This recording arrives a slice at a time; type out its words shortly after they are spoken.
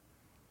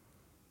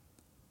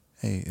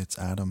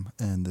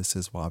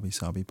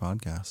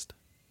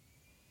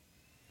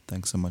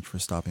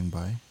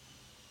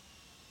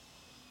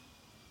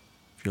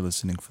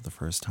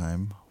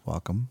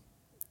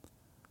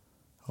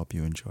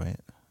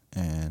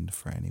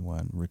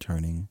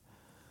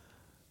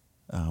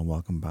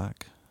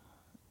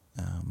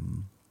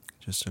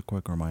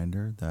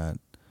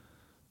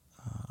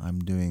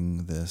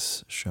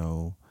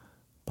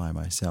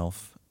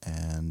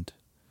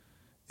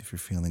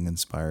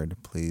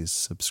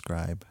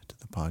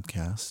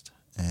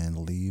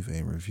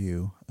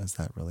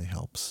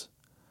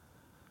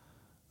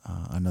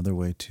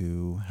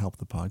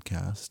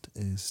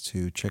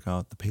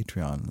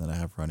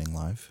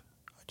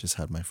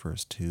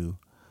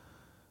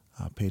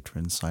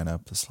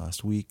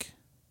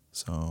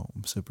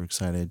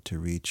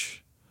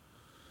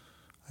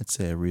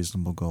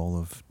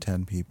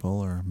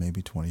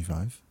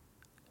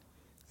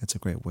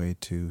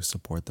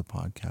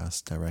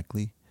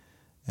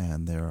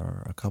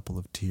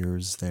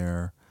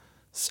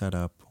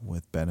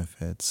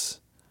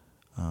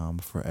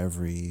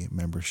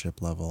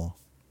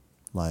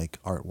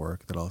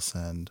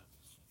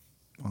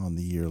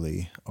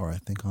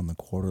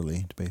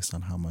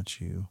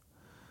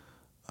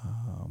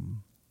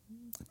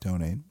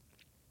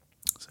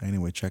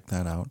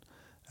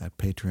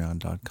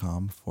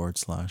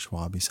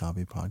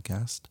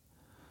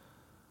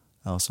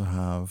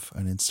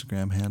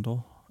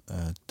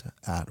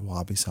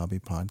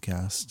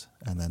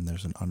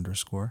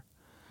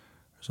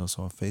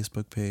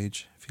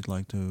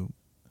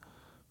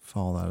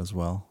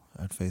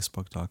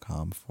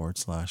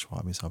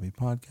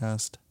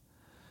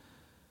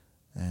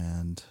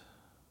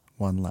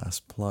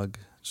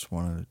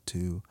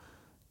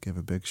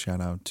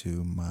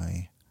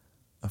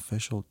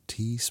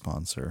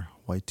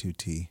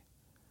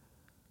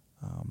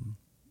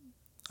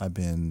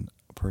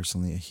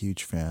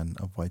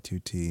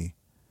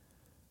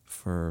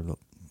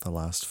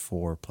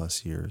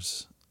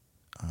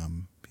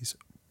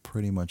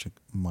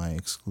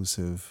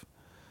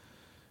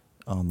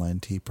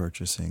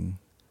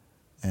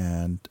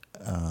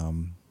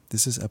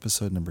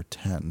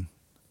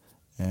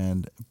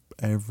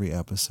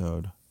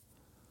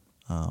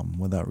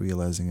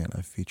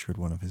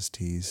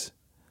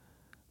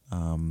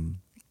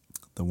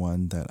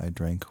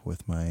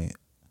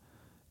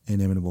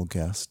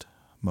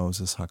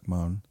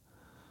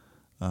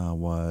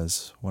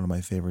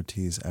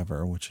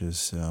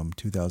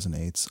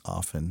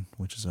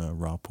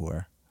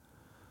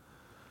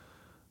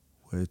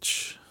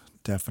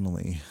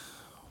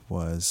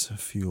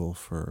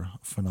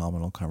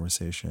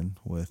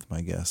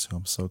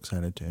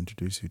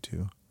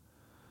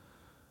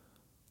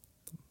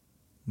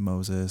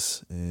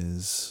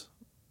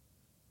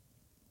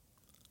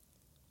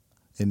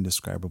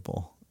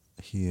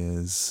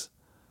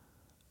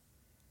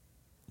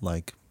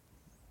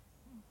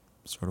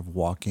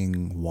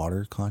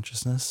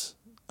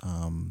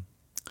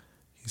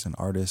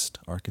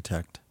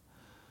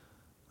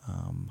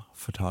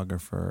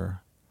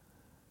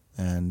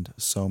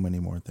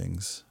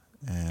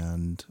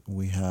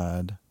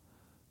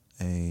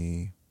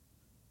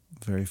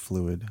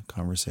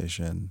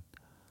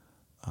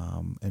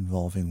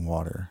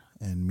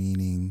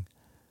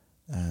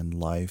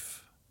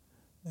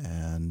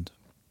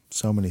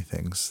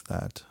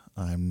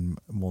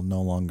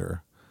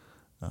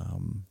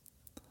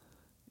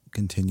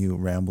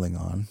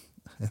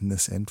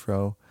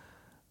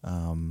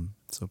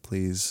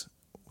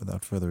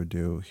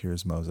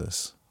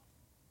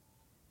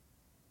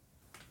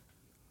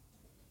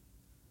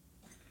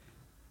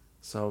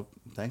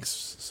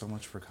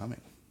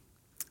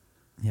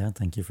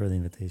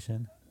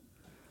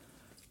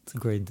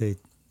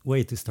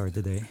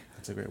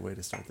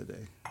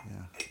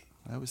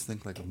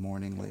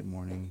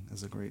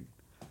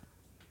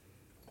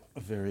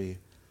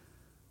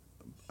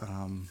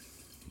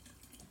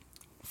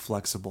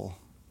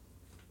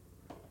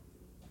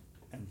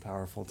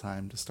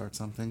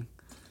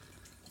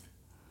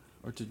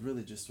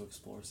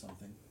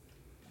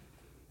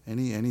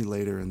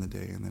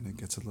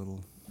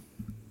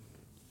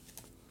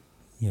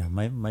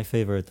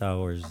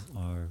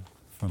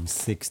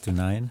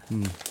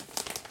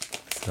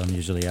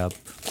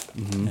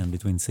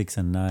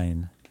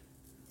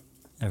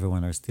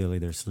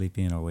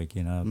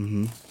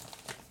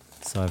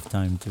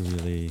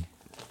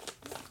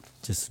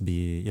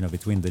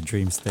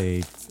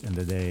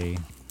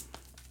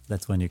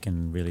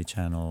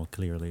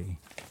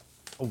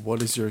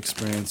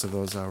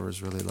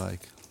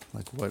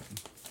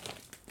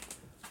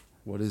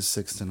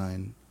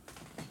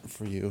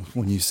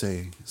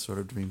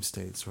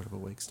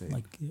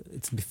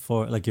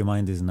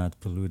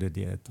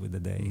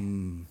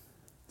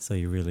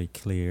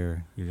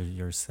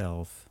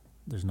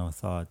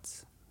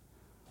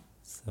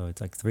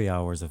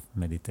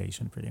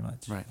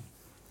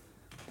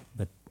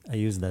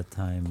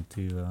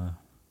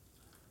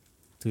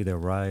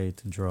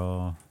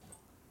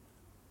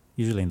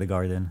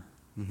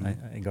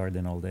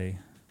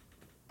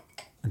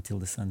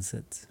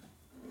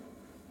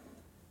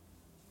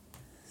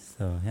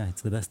So yeah,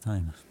 it's the best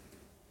time.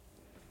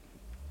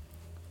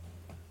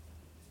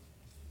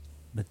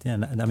 But yeah,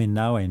 I mean,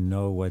 now I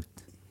know what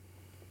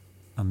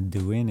I'm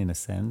doing in a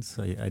sense.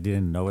 I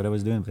didn't know what I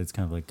was doing, but it's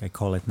kind of like I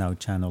call it now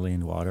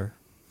channeling water.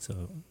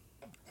 So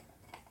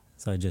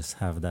I just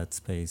have that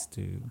space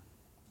to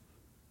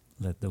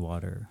let the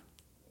water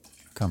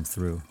come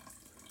through.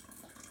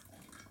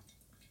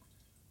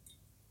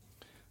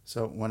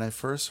 So when I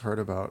first heard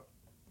about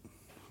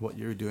what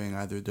you're doing,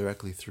 either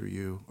directly through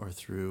you or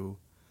through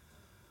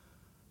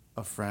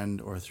a friend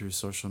or through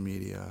social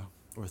media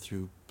or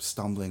through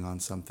stumbling on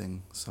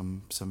something,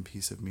 some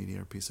piece of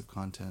media or piece of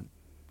content,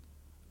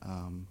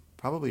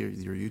 probably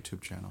your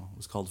YouTube channel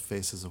was called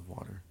Faces of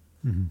Water.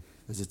 Mm-hmm.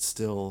 Is it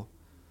still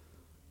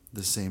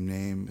the same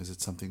name? Is it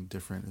something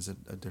different? Is it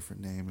a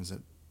different name? Is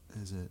it?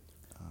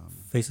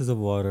 Faces of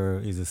Water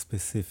is a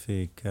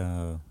specific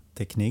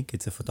technique.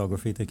 It's a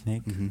photography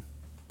technique Mm-hmm.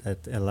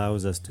 that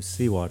allows us to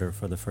see water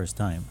for the first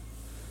time.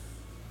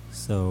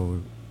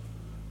 So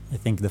I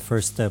think the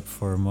first step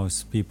for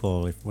most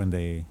people, when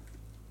they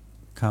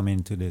come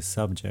into this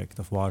subject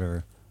of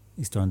water,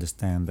 is to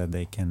understand that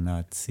they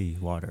cannot see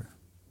water.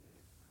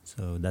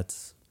 So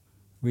that's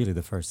really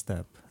the first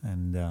step.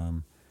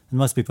 And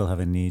most people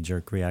have a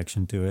knee-jerk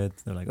reaction to it.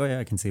 They're like, oh yeah,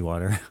 I can see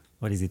water.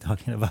 What is he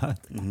talking about?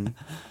 Mm-hmm.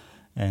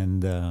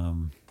 And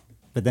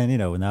but then,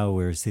 now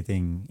we're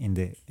sitting in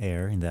the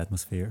air, in the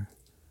atmosphere,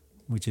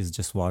 which is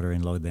just water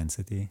in low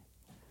density.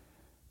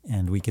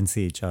 And we can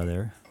see each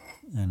other.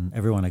 And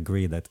everyone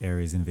agree that air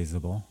is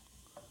invisible.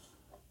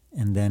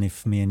 And then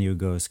if me and you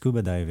go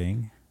scuba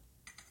diving,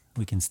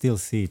 we can still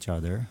see each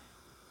other.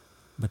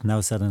 But now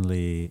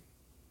suddenly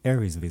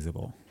air is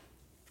visible.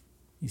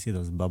 You see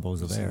those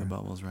bubbles of air. The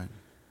bubbles, right?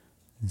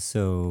 And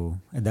so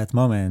at that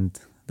moment,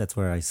 that's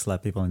where I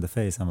slap people in the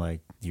face. I'm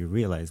like, do you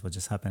realize what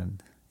just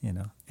happened?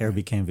 Air Right.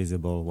 became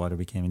visible, water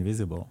became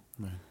invisible.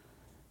 Right.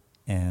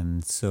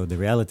 And so the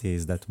reality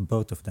is that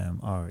both of them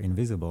are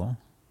invisible.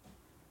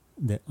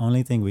 The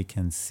only thing we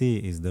can see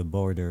is the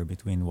border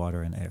between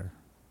water and air,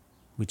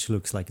 which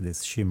looks like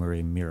this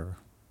shimmery mirror.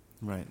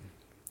 Right.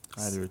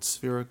 Either it's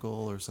spherical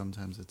or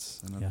sometimes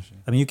it's another Yeah.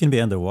 shape. I mean, you can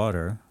be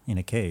underwater in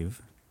a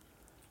cave,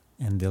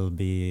 and there'll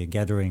be a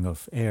gathering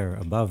of air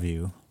above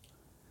you,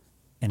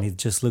 and it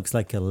just looks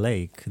like a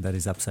lake that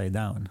is upside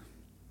down.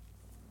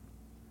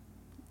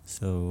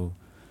 So,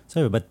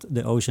 but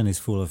the ocean is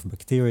full of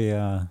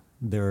bacteria,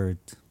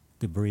 dirt,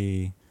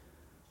 debris,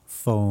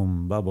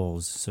 foam,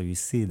 bubbles, so you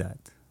see that.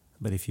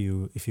 But if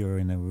you're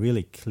in a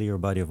really clear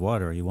body of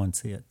water, you won't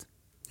see it.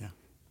 Yeah.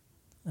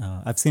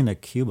 I've seen a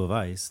cube of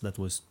ice that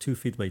was 2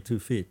 feet by 2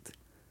 feet,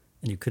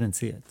 and you couldn't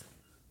see it.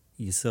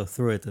 You saw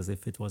through it as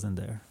if it wasn't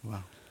there.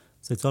 Wow.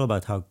 So it's all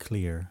about how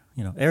clear.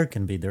 Air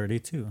can be dirty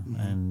too,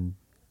 Mm-hmm. and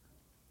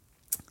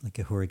like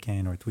a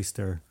hurricane or a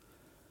twister,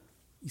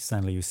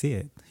 suddenly you see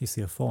it. You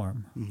see a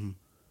form. Mm-hmm.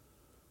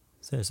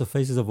 So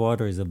Faces of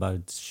Water is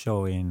about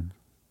showing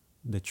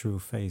the true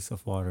face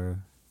of water,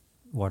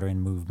 water in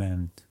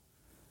movement.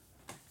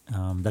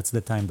 That's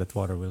the time that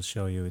water will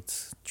show you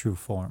its true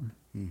form.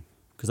 Mm.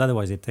 Because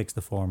otherwise it takes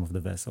the form of the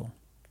vessel.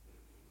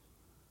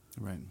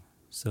 Right.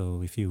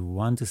 So if you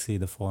want to see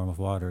the form of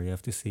water, you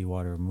have to see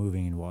water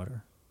moving in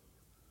water.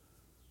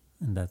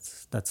 And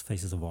that's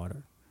Faces of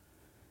Water.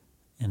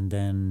 And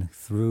then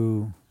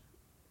through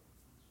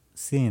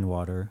seeing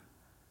water,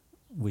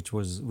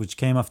 which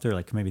came after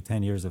like maybe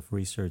 10 years of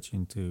research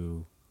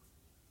into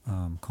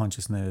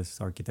consciousness,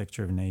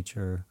 architecture of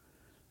nature,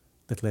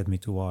 that led me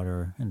to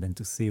water, and then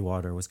to see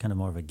water was kind of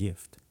more of a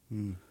gift.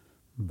 Mm.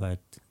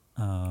 But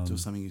So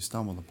something you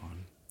stumbled upon,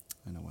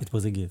 in a way. it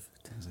was a gift.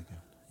 It was a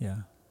gift. Yeah,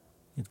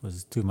 it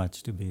was too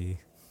much to be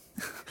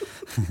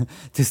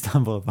to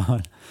stumble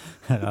upon.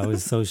 I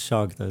was so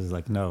shocked. I was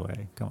like, "No way!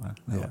 Come on,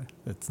 no Yeah. way!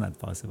 That's not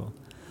possible."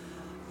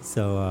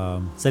 So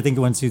I think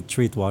once you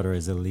treat water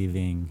as a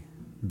living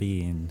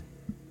being,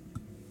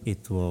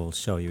 it will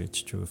show you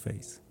its true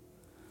face.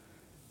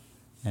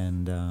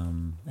 And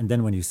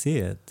then when you see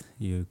it,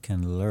 you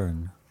can learn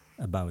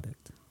about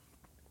it,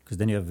 because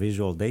then you have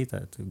visual data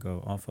to go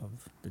off of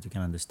that you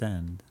can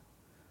understand,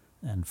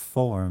 and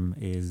form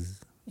is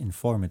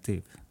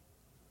informative.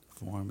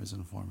 Form is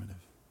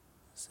informative.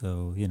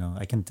 So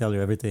I can tell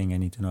you everything I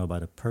need to know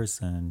about a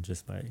person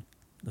just by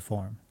the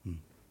form. Mm.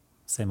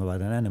 Same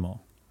about an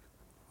animal,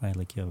 right?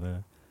 Like you have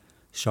a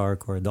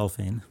shark or a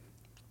dolphin.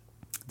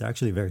 They're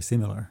actually very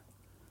similar,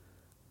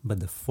 but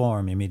the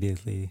form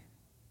immediately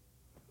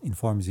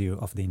informs you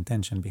of the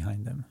intention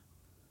behind them.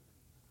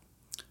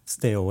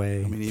 Stay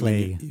away, I mean,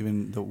 play.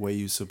 even the way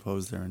you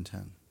suppose their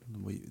intent.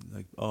 The way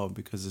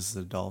because this is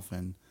a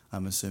dolphin,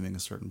 I'm assuming a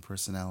certain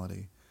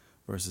personality,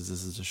 versus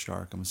this is a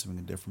shark, I'm assuming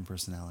a different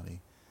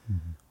personality,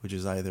 Mhm. which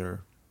is either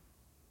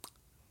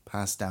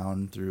passed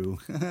down through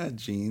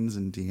genes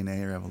and DNA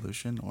or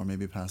evolution, or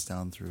maybe passed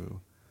down through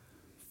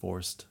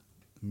forced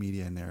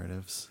media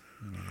narratives,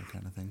 that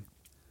kind of thing.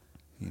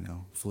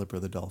 Flipper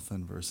the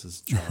dolphin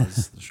versus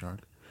Jaws the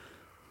shark.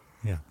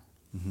 Yeah.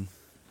 Mm-hmm.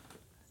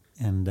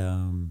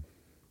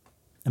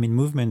 And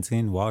movement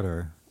in water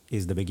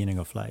is the beginning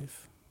of life.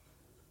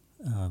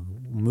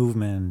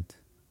 movement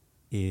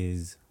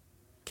is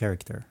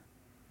character.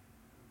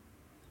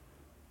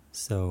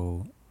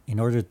 So in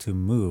order to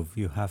move,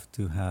 you have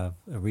to have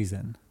a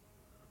reason.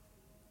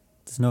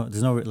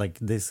 There's no like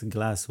this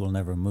glass will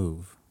never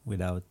move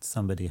without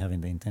somebody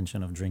having the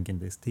intention of drinking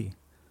this tea.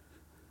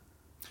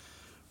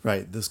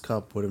 Right. This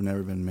cup would have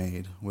never been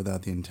made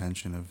without the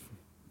intention of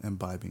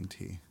imbibing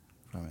tea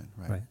from it.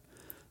 Right. Right.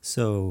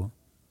 So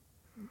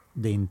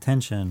the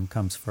intention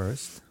comes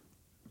first,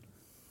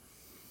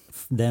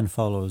 then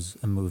follows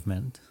a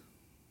movement.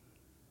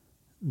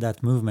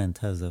 That movement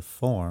has a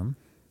form,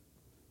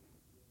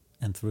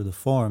 and through the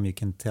form you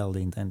can tell the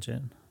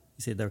intention.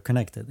 You see, they're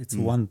connected. It's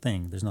one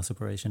thing. There's no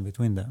separation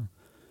between them.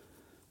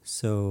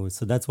 So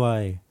that's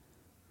why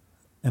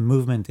a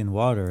movement in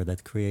water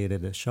that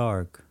created a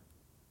shark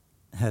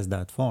has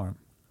that form.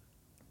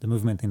 The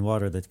movement in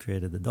water that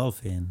created the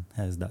dolphin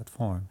has that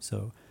form.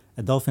 So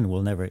a dolphin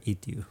will never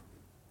eat you.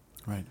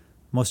 Right.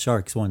 Most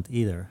sharks won't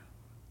either.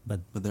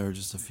 But there are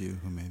just a few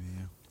who maybe,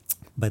 yeah.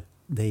 But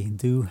they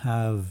do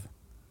have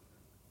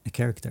a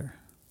character.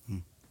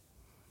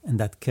 And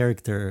that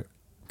character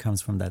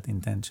comes from that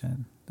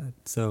intention.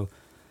 So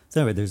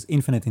anyway, there's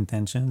infinite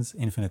intentions,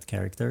 infinite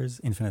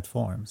characters, infinite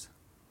forms.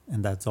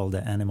 And that's all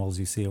the animals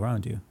you see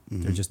around you.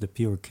 Mm-hmm. They're just the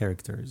pure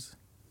characters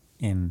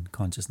in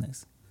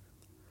consciousness.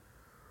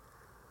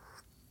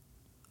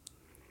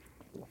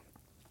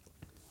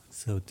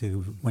 So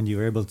when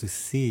you're able to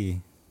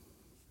see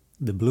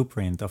the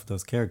blueprint of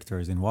those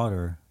characters in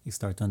water, you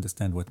start to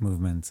understand what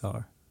movements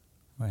are,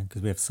 right?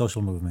 Because we have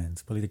social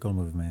movements, political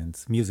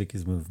movements, music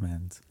is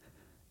movement.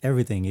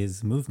 Everything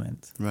is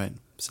movement. Right.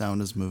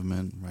 Sound is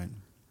movement, right?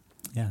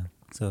 Yeah.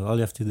 So all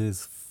you have to do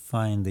is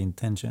find the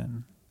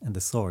intention and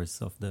the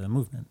source of the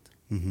movement.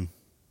 Mm-hmm.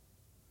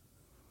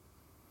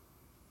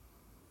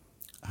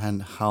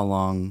 And how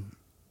long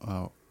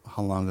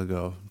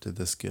ago did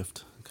this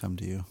gift come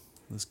to you?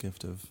 This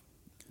gift of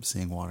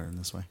seeing water in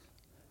this way?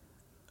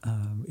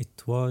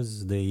 It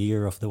was the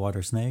year of the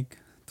water snake,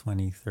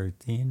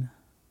 2013.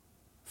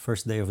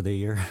 First day of the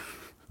year.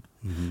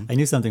 Mm-hmm. I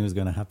knew something was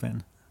going to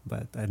happen,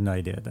 but I had no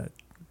idea that.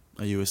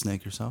 Are you a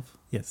snake yourself?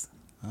 Yes.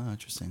 Oh,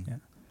 interesting. Yeah.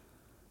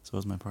 So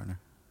is my partner.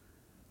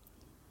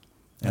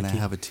 And I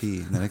have a tea.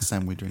 The next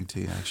time we drink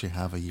tea, I actually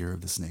have a year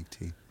of the snake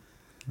tea.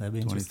 That'd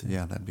be interesting.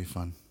 Yeah, that'd be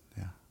fun.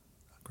 Yeah.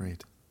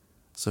 Great.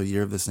 So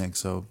year of the snake,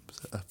 so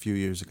a few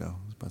years ago,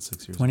 about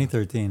 6 years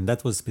 2013, ago.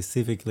 That was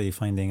specifically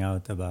finding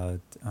out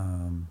about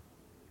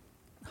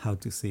how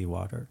to see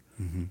water.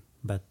 Mm-hmm.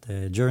 But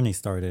the journey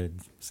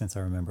started since I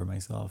remember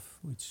myself,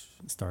 which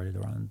started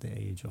around the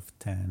age of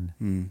 10.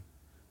 Mm.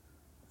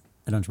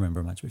 I don't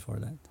remember much before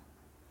that.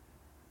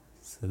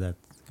 So that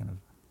kind of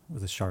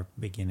was a sharp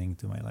beginning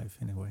to my life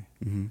in a way.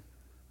 Mm-hmm.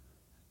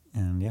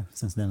 And yeah,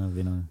 since then I've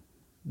been on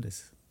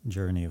this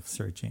journey of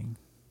searching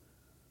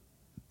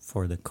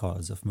for the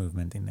cause of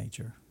movement in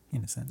nature,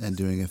 in a sense. And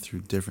doing it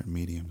through different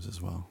mediums as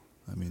well.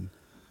 I mean,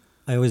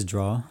 I always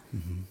draw,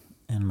 mm-hmm.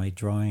 and my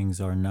drawings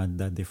are not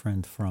that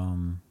different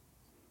from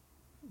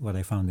what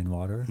I found in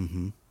water,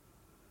 mm-hmm.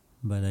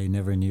 but I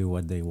never knew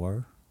what they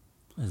were.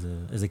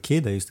 As a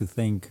kid, I used to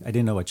think, I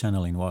didn't know what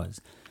channeling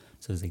was.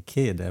 So as a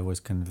kid, I was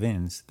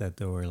convinced that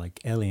there were like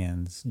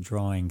aliens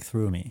drawing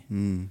through me.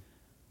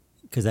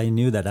 Because I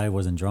knew that I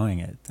wasn't drawing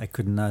it. I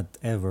could not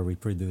ever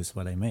reproduce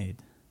what I made.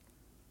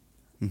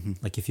 Mm-hmm.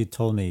 Like if you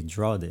told me,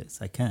 draw this,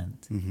 I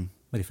can't. Mm-hmm.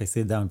 But if I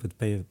sit down, put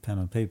pen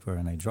on paper,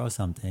 and I draw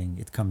something,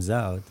 it comes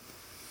out.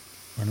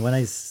 And when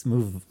I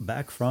move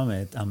back from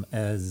it, I'm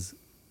as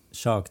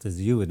shocked as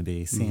you would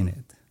be seeing mm-hmm.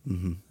 it.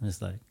 Mm-hmm. I'm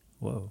just like,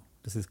 whoa,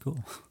 this is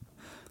cool.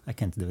 I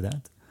can't do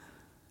that.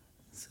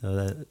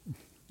 So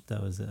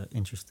that was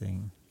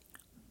interesting.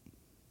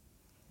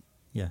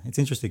 Yeah, it's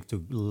interesting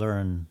to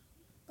learn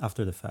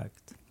after the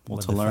fact. Well,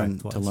 to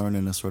learn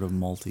in a sort of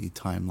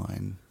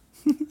multi-timeline.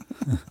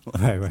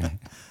 Right.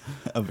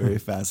 A very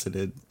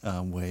faceted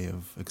way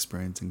of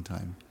experiencing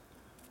time.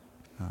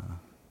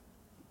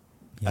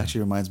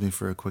 Actually reminds me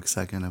for a quick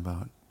second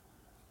about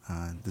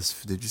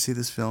this. Did you see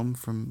this film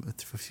from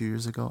a few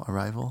years ago,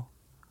 Arrival?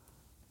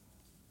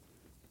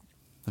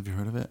 Have you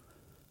heard of it?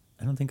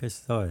 I don't think I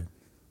saw it.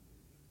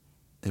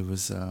 It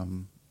was a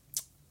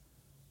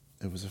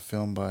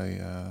film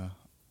by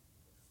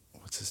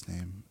what's his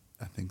name?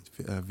 I think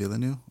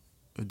Villeneuve,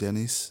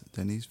 Denis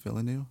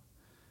Villeneuve.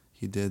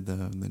 He did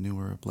the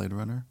newer Blade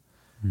Runner.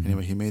 Mm-hmm.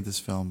 Anyway, he made this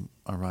film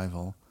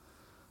Arrival,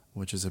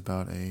 which is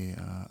about a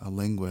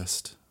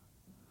linguist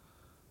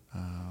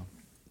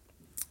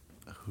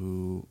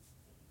who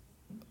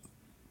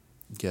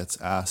gets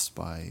asked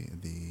by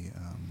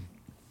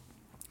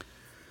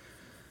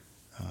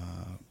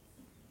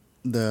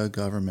the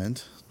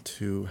government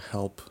to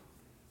help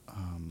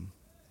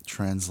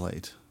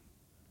translate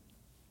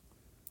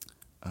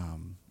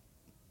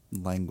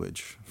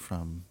language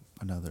from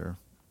another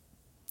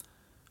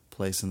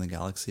place in the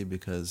galaxy,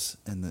 because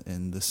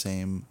in the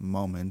same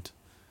moment,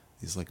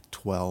 these like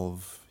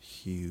 12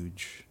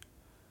 huge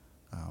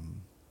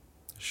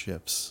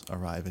ships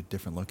arrive at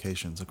different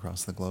locations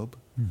across the globe,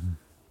 mm-hmm.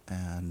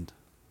 and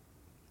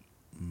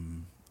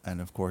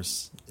and of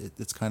course,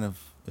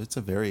 it's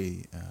a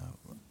very,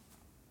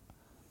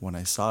 when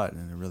I saw it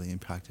and it really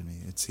impacted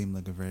me, it seemed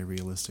like a very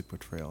realistic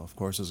portrayal. Of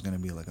course, there's going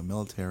to be like a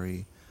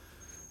military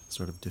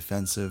sort of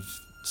defensive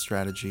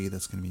strategy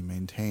that's going to be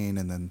maintained,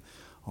 and then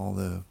all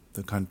the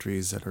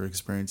countries that are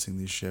experiencing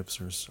these ships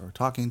are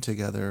talking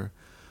together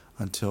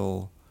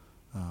until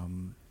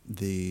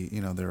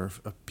there are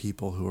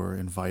people who are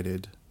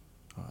invited,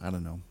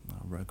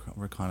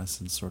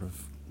 reconnaissance sort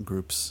of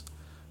groups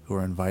who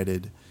are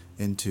invited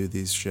into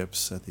these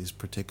ships at these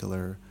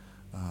particular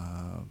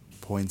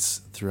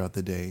points throughout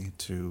the day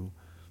to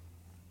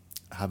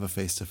have a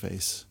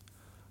face-to-face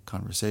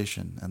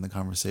conversation. And the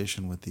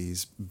conversation with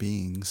these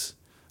beings,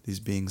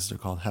 they're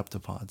called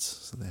heptapods.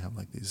 So they have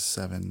like these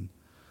 7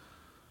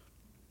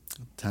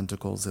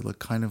 tentacles. They look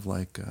kind of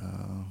like,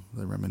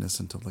 they're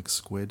reminiscent of like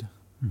squid,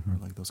 or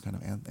like those kind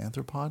of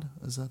arthropod.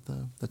 Is that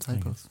the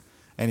type of?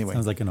 Anyway.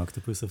 Sounds like an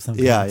octopus of some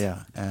kind. kind.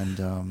 Yeah.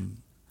 And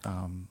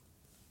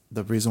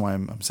the reason why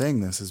I'm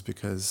saying this is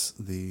because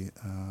the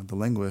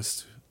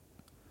linguist,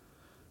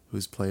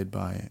 who's played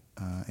by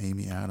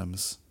Amy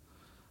Adams,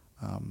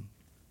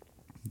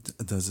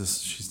 does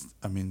this.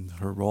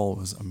 Her role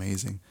was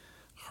amazing.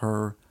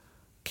 Her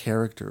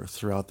character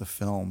throughout the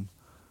film,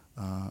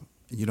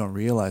 you don't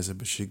realize it,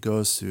 but she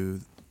goes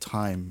through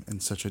time in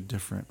such a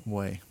different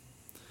way.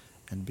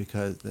 And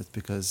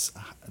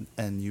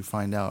and you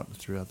find out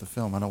throughout the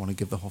film. I don't want to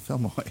give the whole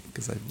film away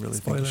because I really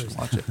think you should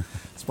watch it.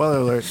 Spoiler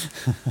alert.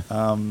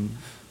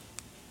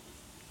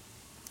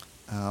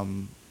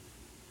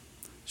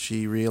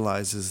 She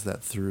realizes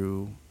that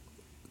through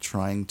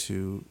trying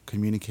to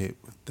communicate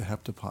with the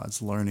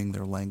heptapods, learning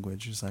their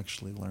language is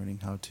actually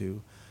learning how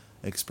to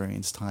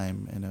experience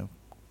time in a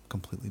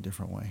completely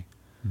different way.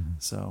 Mm-hmm.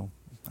 So,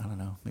 I don't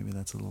know, maybe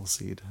that's a little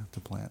seed to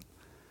plant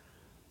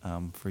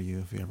for you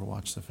if you ever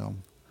watch the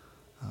film.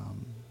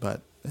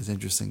 But it's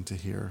interesting to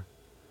hear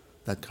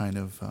that kind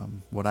of,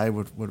 what I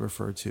would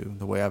refer to,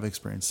 the way I've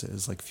experienced it,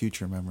 is like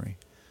future memory.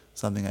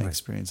 Something I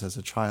experienced as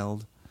a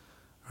child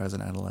or as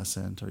an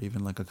adolescent or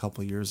even like a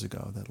couple years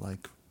ago that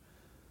like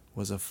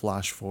was a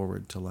flash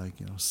forward to like,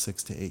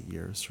 6 to 8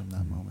 years from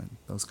that moment.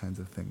 Those kinds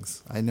of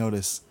things. I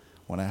notice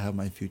when I have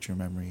my future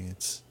memory,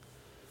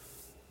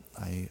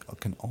 I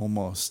can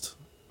almost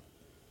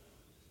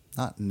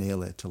not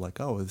nail it to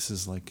like, oh, this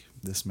is like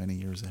this many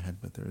years ahead,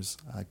 but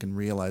I can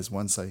realize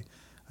once I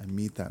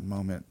meet that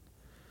moment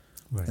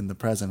in the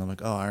present, I'm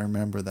like, oh, I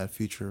remember that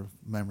future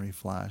memory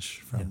flash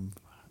from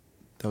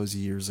those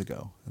years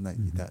ago, and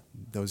that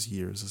those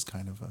years is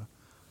kind of a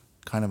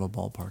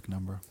ballpark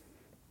number.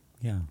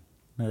 Yeah,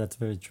 no, that's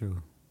very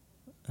true.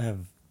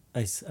 I've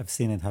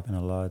seen it happen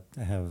a lot.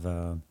 I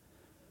have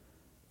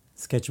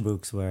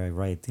sketchbooks where I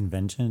write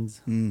inventions,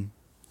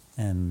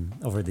 and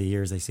over the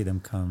years I see them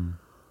come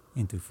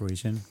into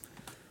fruition.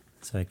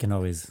 So I can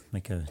always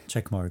make a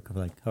check mark of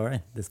like, all right,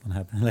 this one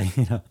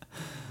happened,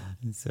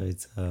 So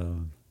it's,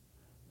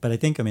 but I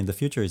think, the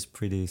future is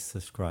pretty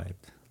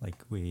subscribed. Like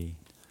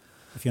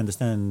if you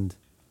understand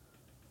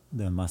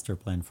the master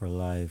plan for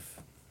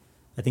life,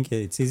 I think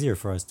it's easier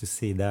for us to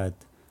see that.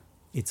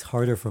 It's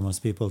harder for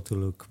most people to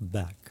look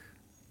back.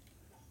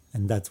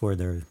 And that's where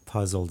they're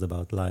puzzled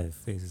about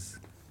life, is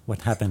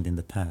what happened in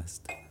the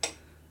past.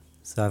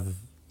 So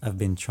I've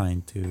been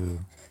trying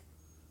to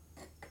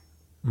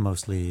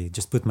mostly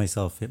just put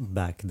myself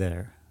back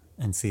there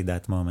and see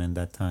that moment,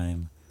 that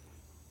time.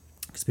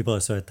 Because people are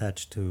so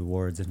attached to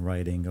words and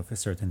writing of a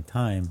certain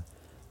time,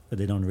 but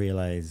they don't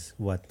realize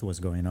what was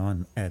going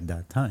on at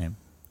that time.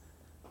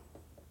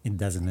 It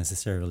doesn't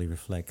necessarily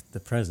reflect the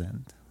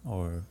present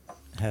or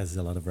has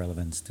a lot of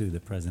relevance to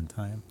the present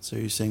time. So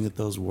you're saying that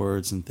those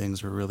words and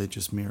things were really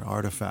just mere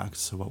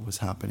artifacts of what was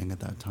happening at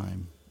that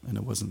time, and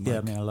it wasn't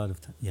like... Yeah, a lot of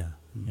time. Yeah.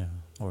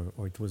 Or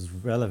it was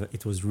relevant.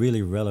 It was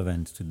really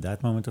relevant to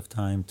that moment of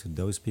time, to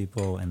those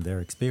people and their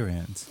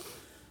experience.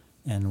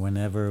 And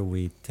whenever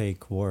we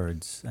take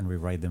words and we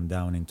write them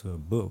down into a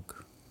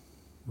book,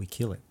 we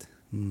kill it.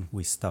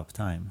 We stop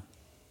time.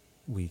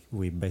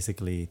 We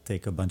basically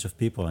take a bunch of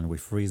people and we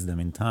freeze them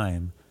in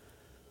time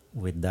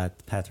with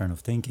that pattern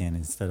of thinking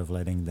instead of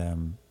letting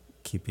them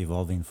keep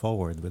evolving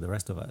forward with the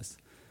rest of us.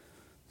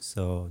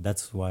 So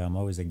that's why I'm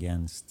always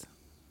against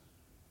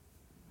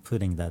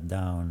putting that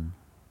down.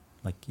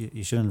 Like,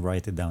 you shouldn't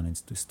write it down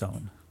into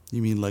stone.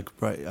 You mean like,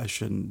 I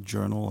shouldn't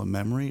journal a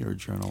memory or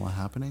journal a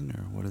happening,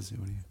 or what is it?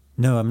 What do you...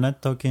 No, I'm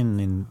not talking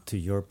into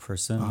your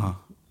person.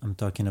 I'm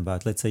talking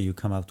about, let's say you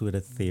come up with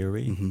a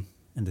theory,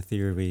 and the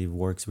theory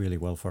works really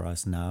well for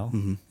us now,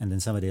 and then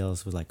somebody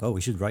else was like, oh,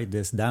 we should write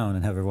this down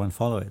and have everyone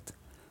follow it.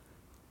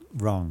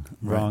 Wrong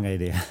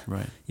idea.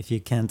 Right. If you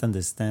can't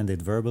understand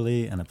it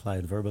verbally and apply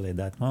it verbally at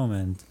that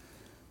moment,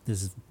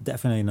 there's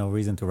definitely no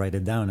reason to write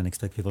it down and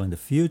expect people in the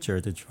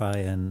future to try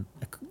and,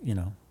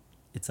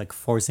 it's like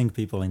forcing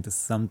people into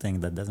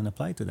something that doesn't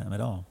apply to them at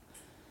all.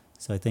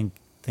 So I think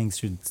things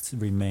should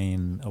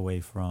remain away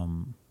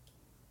from...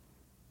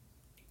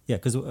 Yeah,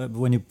 because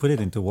when you put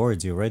it into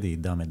words, you already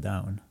dumb it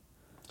down.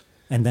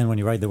 And then when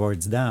you write the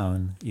words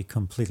down, you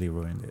completely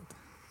ruined it.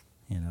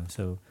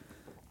 So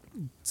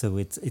So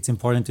it's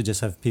important to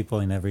just have people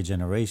in every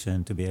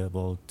generation to be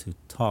able to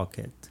talk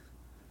it.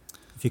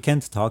 If you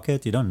can't talk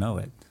it, you don't know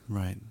it.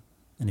 Right.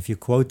 And if you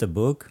quote a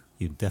book,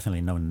 you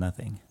definitely know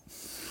nothing.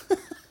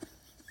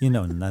 You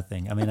know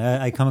nothing. I mean,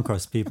 I come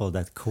across people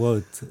that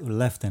quote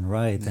left and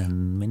right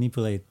and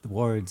manipulate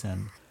words,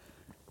 and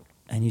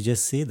you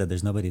just see that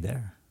there's nobody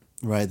there.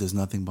 Right. There's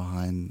nothing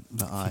behind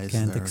the eyes.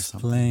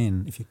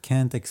 If you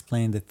can't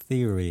explain the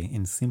theory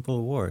in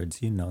simple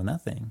words, you know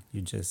nothing.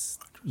 You're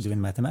just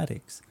doing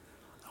mathematics.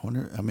 I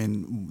wonder. I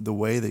mean, the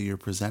way that you're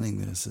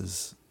presenting this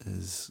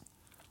is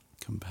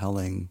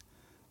compelling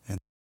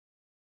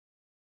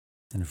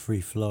and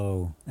free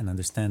flow and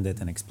understand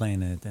it and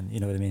explain it, and you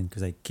know what I mean,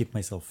 because I keep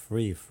myself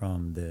free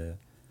from the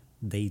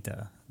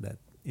data that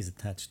is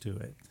attached to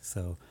it.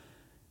 So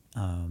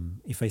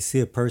if I see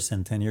a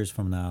person 10 years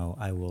from now,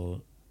 I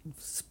will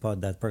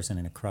spot that person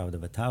in a crowd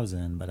of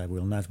 1,000, but I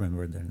will not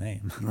remember their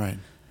name. Right.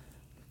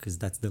 Because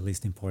that's the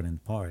least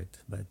important part.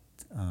 But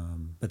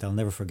I'll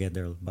never forget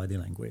their body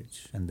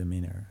language and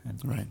demeanor and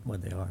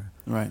what they are.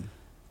 Right.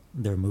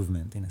 Their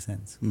movement, in a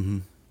sense. Mm-hmm.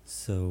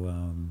 So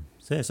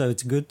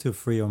it's good to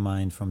free your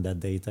mind from that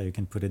data. You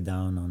can put it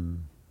down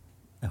on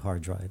a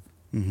hard drive,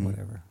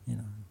 whatever. You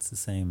know, it's the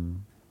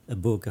same. A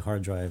book, a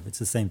hard drive. It's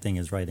the same thing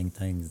as writing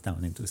things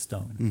down into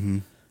stone. Mm-hmm.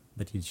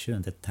 But you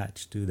shouldn't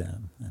attach to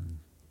them and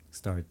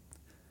start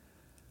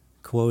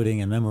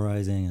quoting and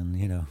memorizing, and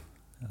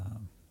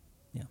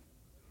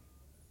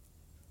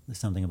there's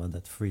something about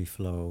that free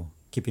flow,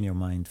 keeping your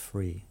mind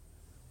free,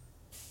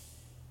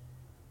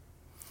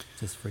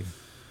 just free.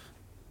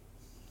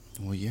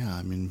 Well, yeah,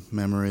 I mean,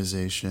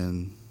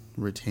 memorization,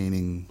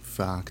 retaining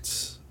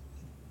facts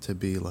to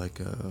be like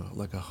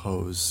a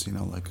hose, you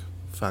know, like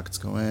facts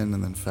go in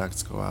and then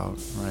facts go out,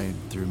 right?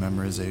 Through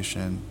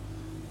memorization,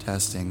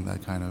 testing,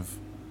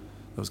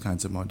 those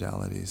kinds of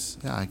modalities.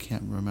 Yeah, I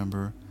can't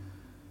remember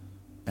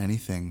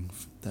anything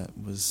that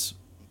was,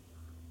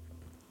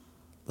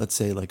 let's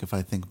say, like if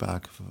I think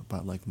back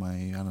about like my,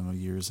 I don't know,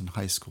 years in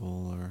high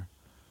school or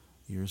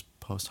years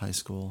post-high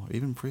school or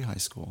even pre-high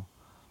school.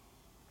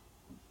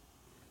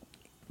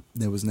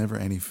 There was never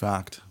any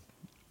fact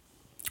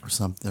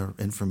or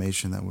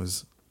information that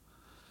was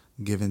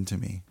given to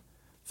me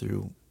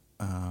through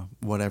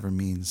whatever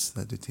means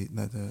that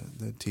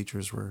the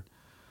teachers were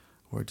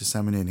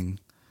disseminating.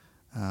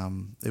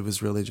 It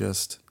was really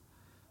just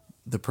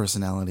the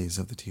personalities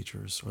of the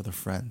teachers or the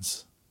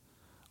friends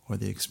or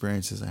the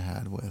experiences I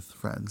had with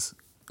friends,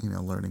 you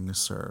know, learning to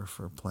surf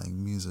or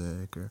playing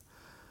music or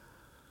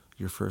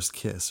your first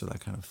kiss or that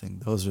kind of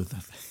thing. Those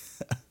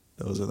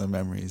are the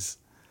memories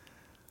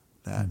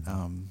that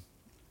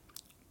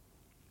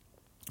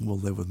will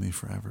live with me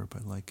forever.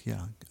 But like,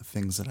 yeah,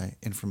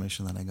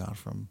 information that I got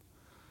from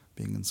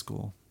being in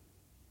school.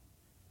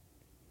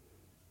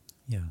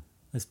 Yeah,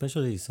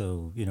 especially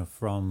so, you know,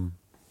 from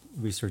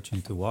research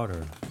into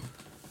water,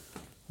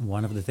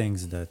 one of the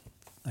things that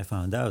I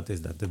found out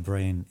is that the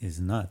brain is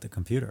not a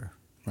computer.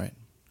 Right.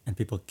 And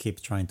people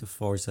keep trying to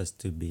force us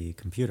to be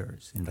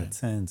computers in that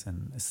sense,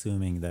 and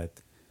assuming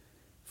that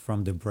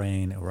from the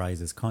brain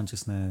arises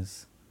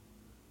consciousness,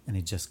 and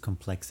it's just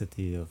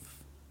complexity of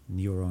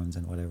neurons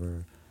and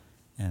whatever,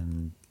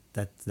 and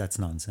that's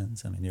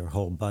nonsense. I mean, your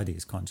whole body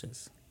is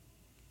conscious,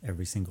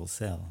 every single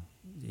cell.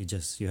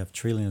 You have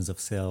trillions of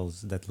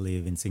cells that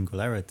live in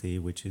singularity,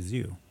 which is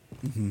you.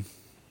 Mm-hmm.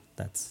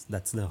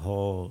 That's the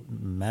whole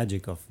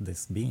magic of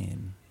this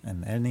being.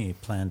 And any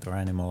plant or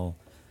animal,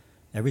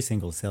 every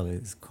single cell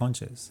is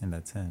conscious in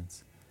that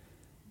sense.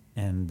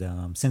 And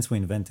since we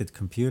invented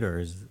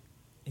computers,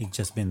 it's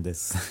just been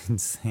this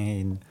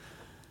insane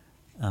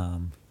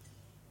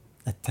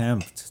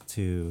attempt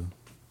to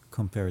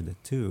compare the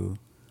two.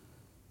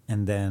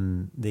 And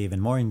then the even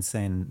more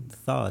insane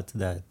thought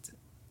that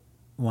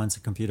once a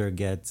computer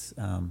gets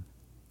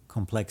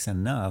complex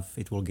enough,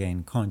 it will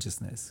gain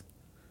consciousness,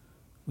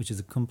 which is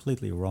a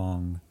completely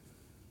wrong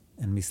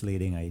and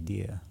misleading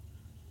idea.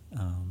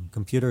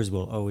 Computers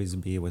will always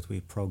be what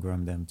we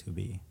program them to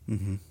be.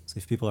 Mm-hmm. So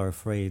if people are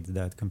afraid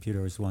that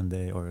computers one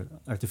day or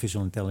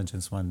artificial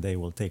intelligence one day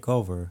will take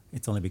over,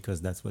 it's only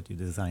because that's what you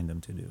designed them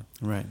to do.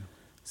 Right.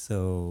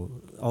 So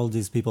all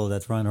these people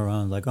that run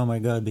around like, oh my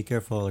God, be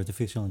careful,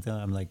 artificial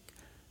intelligence. I'm like,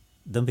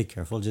 don't be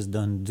careful, just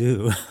don't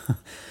do,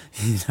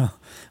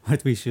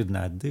 what we should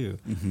not do.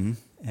 Mm-hmm.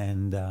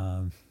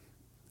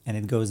 And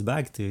it goes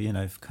back to,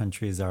 if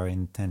countries are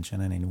in tension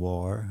and in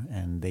war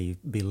and they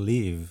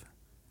believe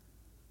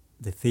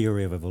the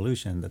theory of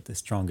evolution that the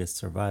strongest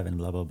survive and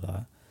blah, blah,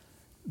 blah,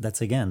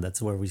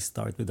 that's where we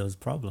start with those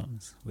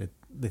problems, with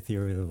the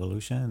theory of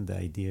evolution, the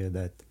idea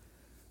that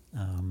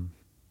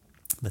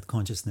that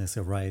consciousness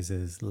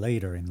arises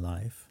later in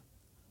life,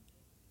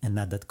 and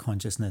not that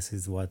consciousness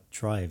is what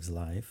drives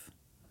life.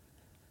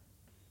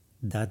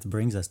 That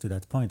brings us to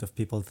that point of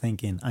people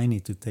thinking, I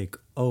need to take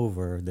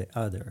over the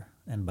other,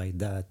 and by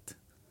that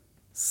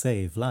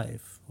save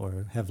life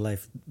or have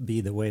life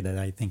be the way that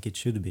I think it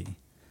should be.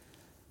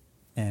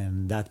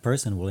 And that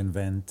person will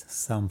invent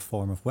some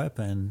form of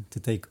weapon to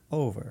take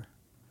over.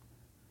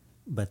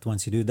 But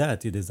once you do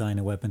that, you design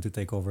a weapon to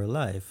take over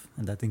life,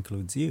 and that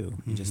includes you.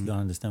 You just don't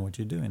understand what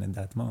you're doing in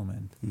that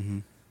moment.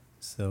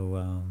 So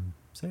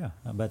yeah.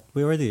 But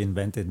we already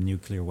invented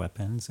nuclear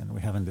weapons, and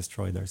we haven't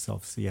destroyed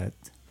ourselves yet.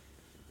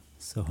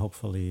 So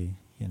hopefully,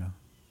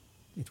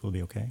 it will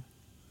be okay.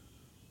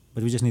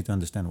 But we just need to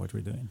understand what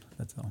we're doing.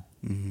 That's all.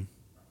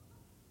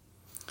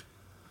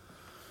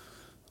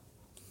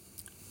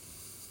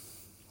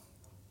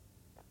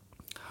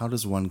 How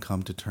does one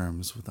come to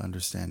terms with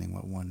understanding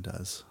what one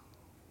does?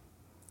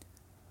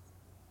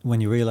 When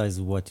you realize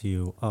what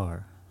you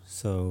are.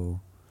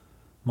 So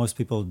most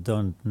people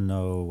don't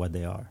know what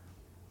they are.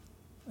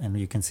 And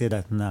you can see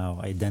that now.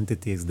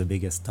 Identity is the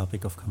biggest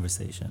topic of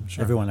conversation.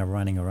 Sure. Everyone are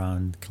running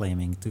around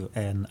claiming to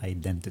an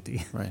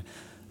identity. Right.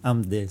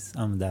 I'm this,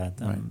 I'm that,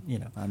 Right. I'm.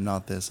 I'm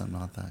not this, I'm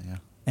not that, yeah.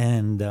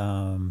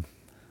 And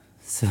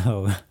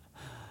so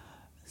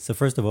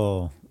first of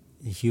all,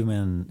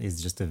 human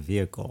is just a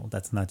vehicle.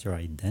 That's not your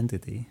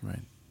identity.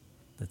 Right.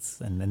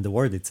 And the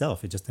word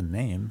itself is just a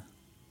name.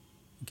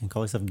 You can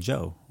call yourself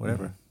Joe,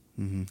 whatever.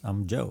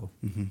 I'm Joe.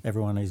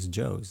 Everyone is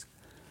Joe's.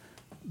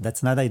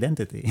 That's not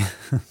identity.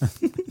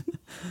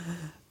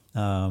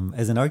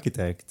 As an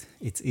architect,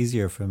 it's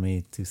easier for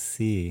me to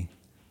see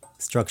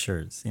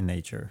structures in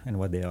nature and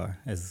what they are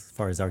as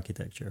far as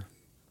architecture.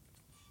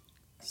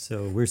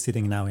 So we're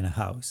sitting now in a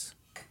house,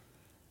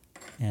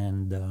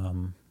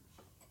 and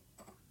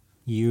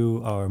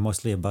you are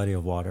mostly a body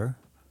of water,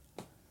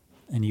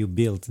 and you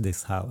built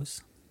this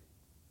house,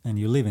 and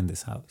you live in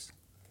this house.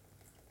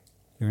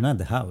 You're not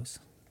the house.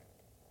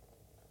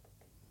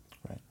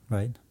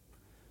 Right?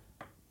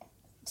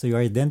 So your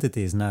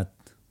identity is not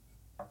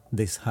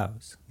this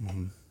house.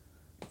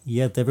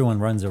 Yet everyone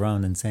runs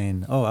around and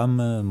saying, oh, I'm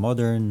a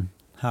modern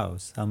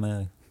house. I'm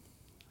a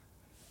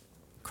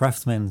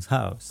craftsman's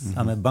house.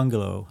 I'm a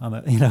bungalow.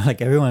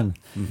 Like everyone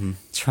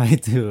try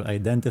to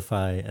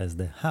identify as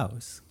the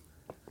house.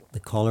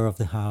 The color of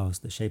the house,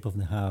 the shape of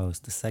the house,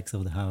 the sex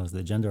of the house,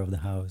 the gender of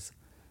the house.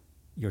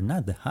 You're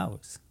not the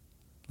house.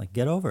 Like,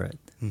 get over it.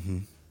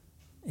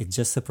 It's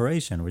just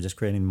separation. We're just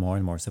creating more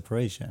and more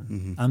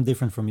separation. I'm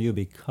different from you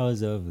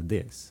because of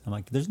this. I'm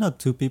like, there's not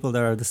two people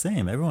that are the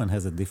same. Everyone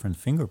has a different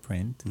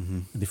fingerprint,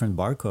 a different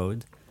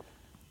barcode.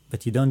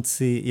 But you don't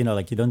see, you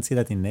don't see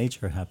that in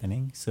nature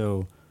happening.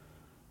 So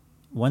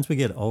once we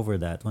get over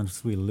that,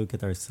 once we look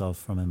at ourselves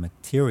from a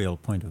material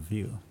point of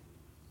view,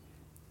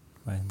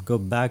 right? Go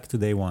back to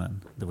day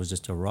one. There was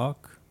just a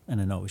rock and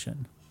an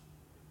ocean.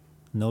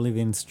 No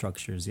living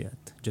structures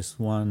yet. Just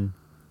one.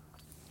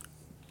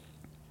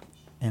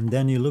 And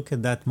then you look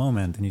at that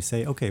moment and you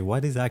say, okay,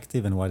 what is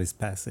active and what is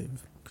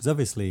passive? Because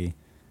obviously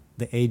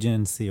the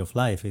agency of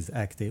life is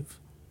active.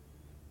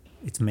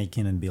 It's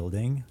making and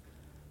building.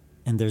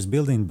 And there's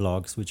building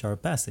blocks which are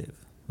passive,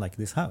 like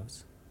this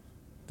house.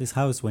 This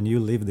house, when you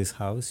leave this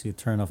house, you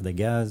turn off the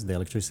gas, the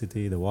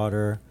electricity, the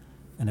water,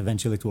 and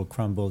eventually it will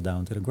crumble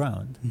down to the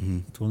ground.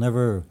 It will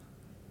never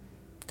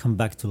come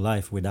back to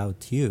life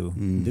without you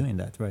doing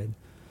that, right?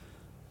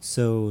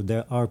 So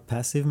there are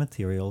passive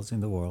materials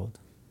in the world,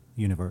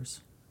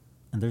 universe,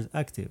 and there's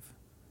active.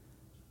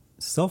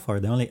 So far,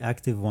 the only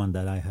active one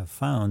that I have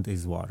found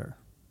is water.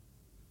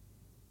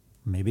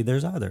 Maybe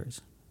there's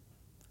others.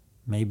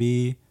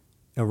 Maybe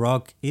a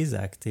rock is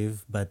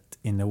active, but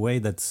in a way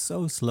that's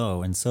so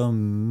slow and so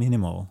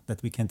minimal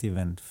that we can't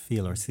even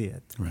feel or see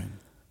it. Right.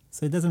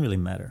 So it doesn't really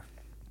matter.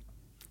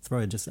 Throw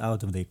it just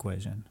out of the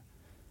equation.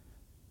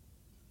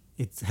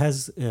 It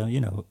has,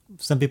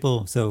 some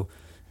people, so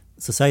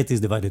society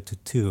is divided to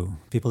two.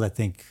 People that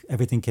think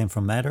everything came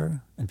from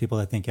matter and people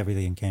that think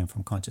everything came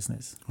from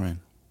consciousness. Right.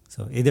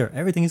 So either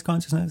everything is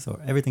consciousness or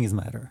everything is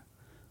matter.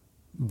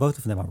 Both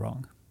of them are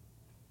wrong.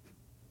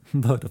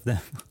 Both of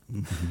them.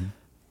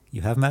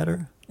 You have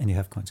matter and you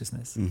have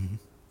consciousness.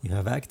 You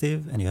have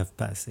active and you have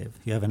passive.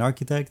 You have an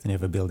architect and you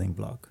have a building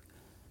block.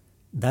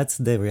 That's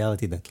the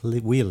reality that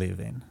we live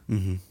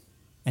in.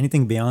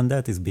 Anything beyond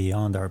that is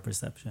beyond our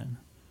perception.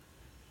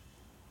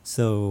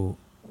 So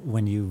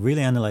when you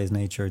really analyze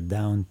nature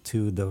down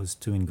to those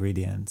two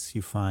ingredients,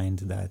 you find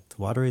that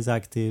water is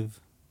active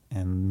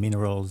and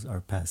minerals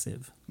are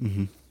passive.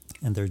 And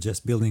they're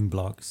just building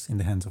blocks in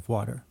the hands of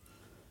water.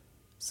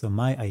 So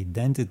my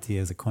identity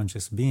as a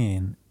conscious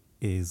being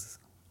is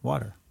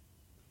water.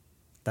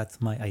 That's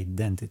my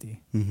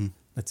identity.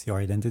 That's your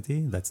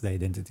identity. That's the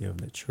identity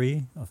of the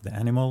tree, of the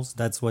animals.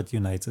 That's what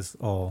unites us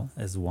all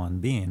as one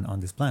being on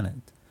this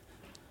planet.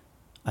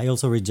 I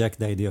also reject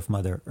the idea of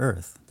Mother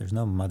Earth. There's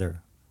no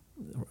mother.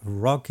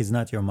 Rock is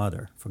not your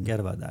mother. Forget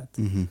about that.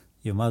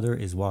 Your mother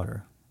is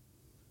water.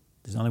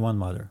 There's only one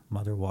mother,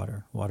 Mother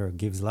Water. Water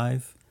gives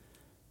life.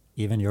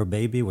 Even your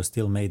baby was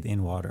still made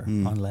in water,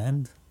 on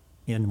land,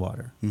 in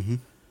water.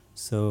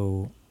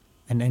 So,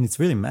 and it's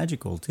really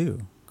magical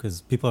too,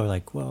 because people are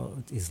like,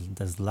 well,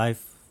 does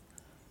life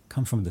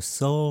come from the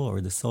soul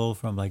or the soul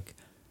from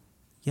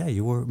yeah,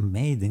 you were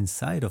made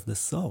inside of the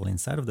soul,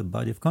 inside of the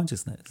body of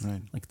consciousness.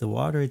 Right. Like the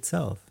water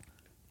itself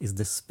is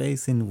the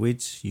space in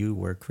which you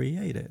were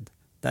created.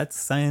 That's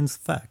science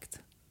fact.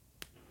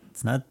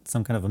 It's not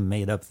some kind of a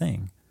made up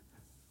thing.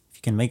 If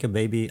you can make a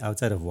baby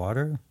outside of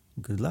water,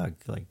 good luck.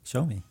 Like,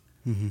 show me.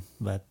 Mm-hmm.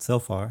 But so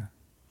far,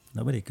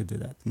 nobody could do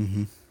that.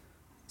 Mm-hmm.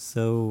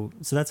 So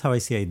that's how I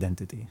see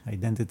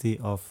identity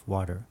of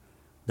water.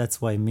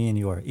 That's why me and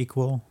you are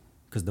equal,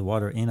 because the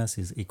water in us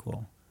is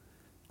equal.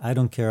 I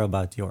don't care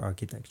about your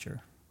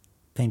architecture.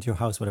 Paint your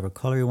house whatever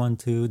color you want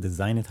to,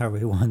 design it however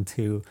you want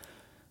to,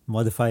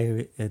 modify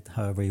it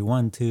however you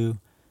want to,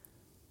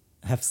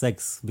 have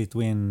sex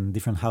between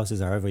different houses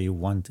however you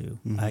want to.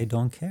 Mm-hmm. I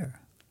don't care.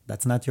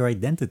 That's not your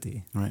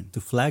identity. Right.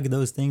 To flag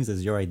those things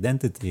as your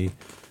identity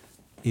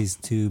is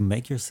to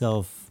make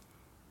yourself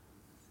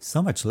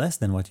so much less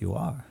than what you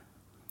are.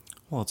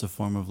 Well, it's a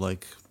form of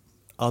like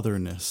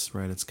otherness,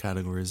 right? It's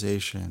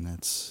categorization.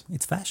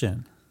 It's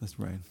fashion. That's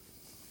right.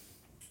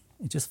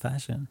 It's just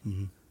fashion.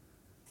 Mm-hmm.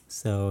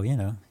 So,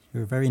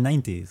 you're very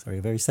 90s, or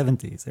you're very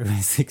 70s, or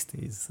very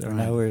 60s, or Right.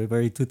 now we're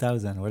very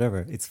 2000,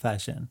 whatever. It's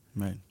fashion.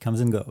 Right.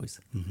 Comes and goes.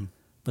 Mm-hmm.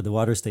 But the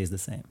water stays the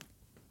same.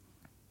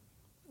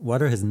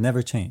 Water has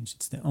never changed.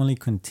 It's the only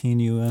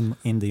continuum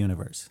in the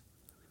universe.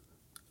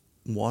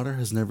 Water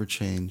has never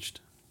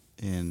changed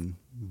in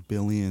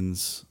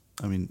billions.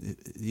 I mean,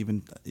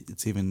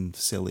 it's even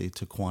silly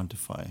to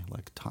quantify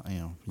like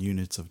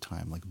units of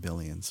time, like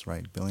billions,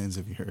 right? Billions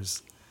of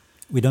years.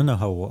 We don't know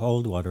how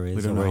old water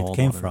is or where it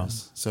came from.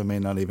 So it may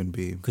not even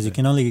be. Because you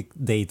can only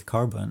date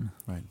carbon.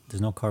 Right.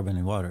 There's no carbon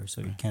in water, so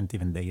you Right. can't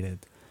even date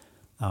it.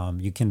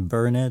 You can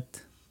burn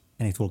it,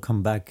 and it will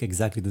come back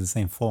exactly to the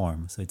same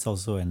form. So it's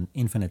also an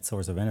infinite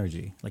source of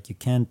energy. Like, you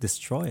can't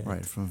destroy it.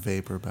 Right, from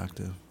vapor back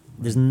to...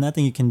 There's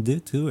nothing you can do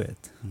to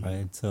it, Mhm.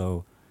 right?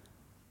 So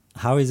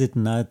how is it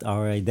not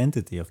our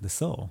identity of the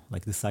soul?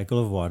 Like, the cycle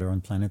of water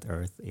on planet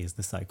Earth is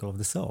the cycle of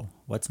the soul.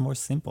 What's more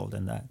simple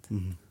than that?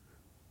 Mm-hmm.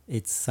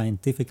 It's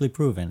scientifically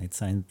proven.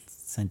 It's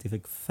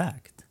scientific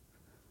fact.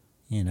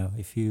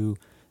 If you...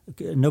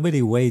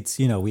 Nobody waits,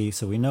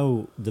 we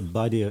know the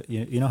body,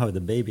 you know how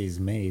the baby is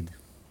made.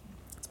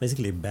 It's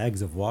basically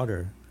bags of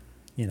water.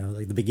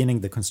 Like the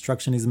beginning, the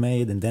construction is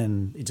made, and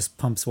then it just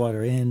pumps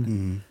water in.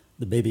 Mm-hmm.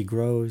 The baby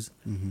grows.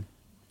 Mm-hmm.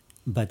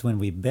 But when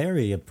we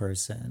bury a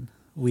person,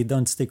 we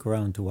don't stick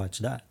around to watch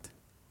that.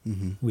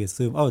 Mm-hmm. We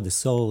assume, oh, the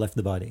soul left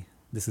the body.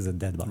 This is a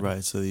dead body.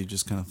 Right, so you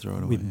just kind of throw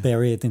it away. We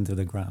bury it into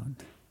the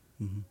ground.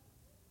 Mm-hmm.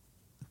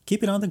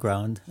 Keep it on the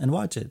ground and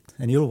watch it,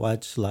 and you'll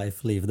watch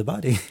life leave the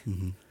body.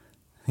 Mm-hmm.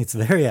 It's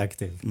very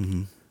active.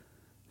 Mm-hmm.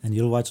 And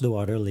you'll watch the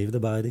water leave the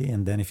body,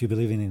 and then if you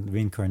believe in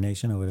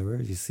reincarnation or whatever,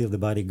 you see the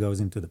body goes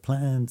into the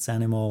plants,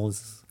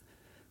 animals,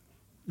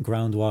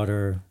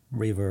 groundwater,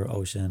 river,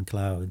 ocean,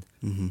 cloud.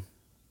 Mm-hmm.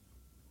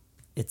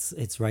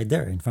 It's right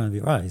there in front of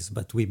your eyes,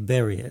 but we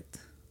bury it.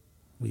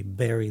 We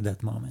bury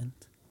that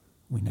moment.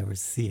 We never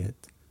see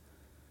it.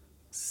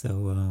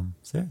 So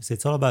seriously,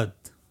 it's all about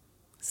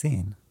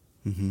seeing.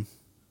 Mm-hmm.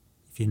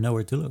 If you know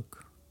where to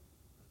look.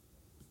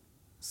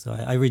 So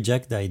I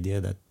reject the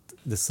idea that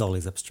the soul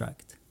is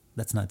abstract.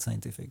 That's not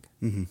scientific.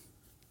 Mm-hmm.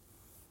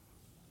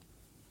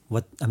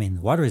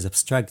 Water is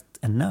abstract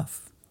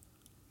enough.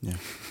 Yeah.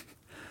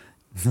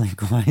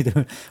 Like,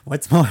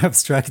 what's more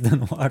abstract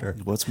than water?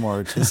 What's more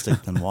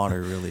artistic than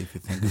water, really, if you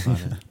think about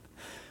it?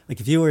 Like,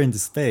 if you were into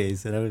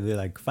space, and I would be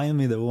like, find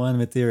me the one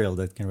material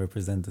that can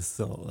represent the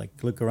soul. Like,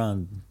 look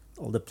around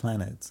all the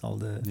planets,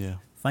 Yeah.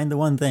 find the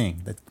one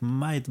thing that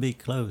might be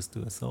close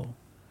to a soul.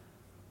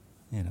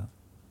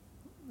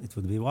 It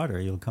would be water.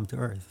 You'll come to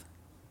Earth.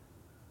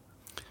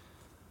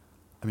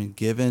 I mean,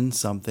 given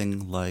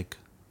something like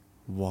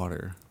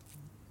water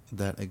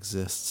that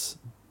exists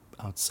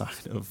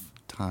outside of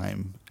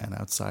time and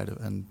outside of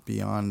and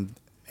beyond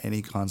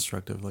any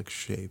construct of like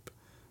shape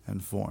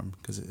and form,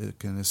 because it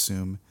can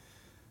assume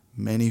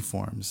many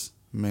forms,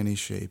 many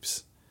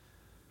shapes.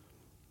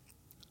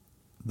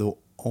 The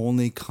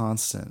only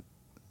constant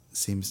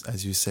seems,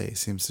 as you say,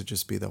 seems to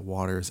just be that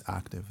water is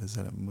active, is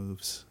that it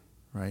moves,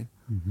 right?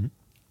 Mm-hmm.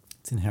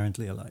 It's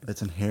inherently alive.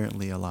 It's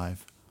inherently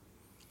alive.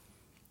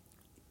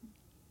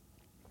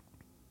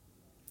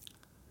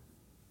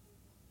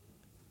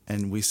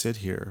 And we sit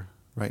here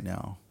right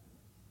now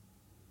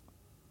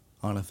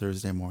on a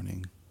Thursday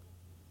morning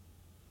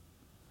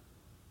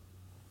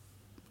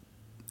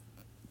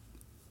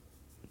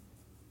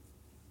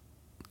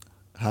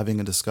having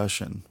a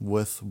discussion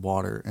with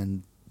water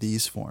in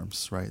these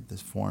forms, right? The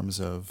forms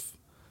of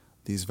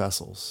these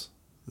vessels,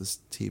 this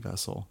tea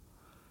vessel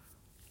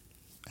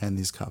and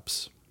these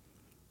cups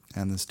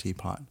and this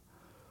teapot,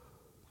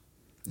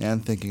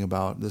 and thinking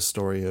about the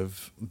story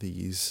of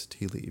these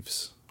tea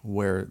leaves,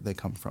 where they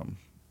come from,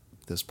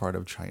 this part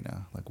of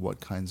China, like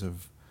what kind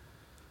of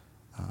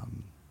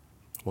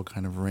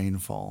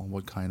rainfall,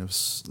 what kind of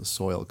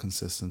soil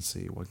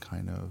consistency, what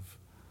kind of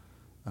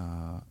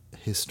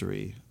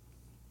history,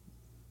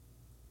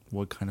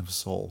 what kind of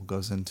soul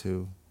goes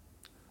into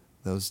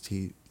those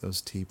tea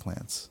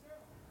plants.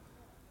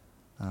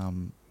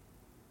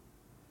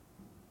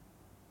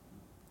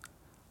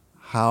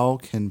 How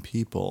can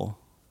people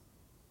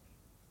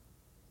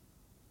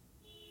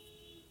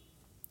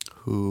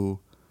who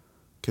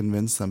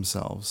convince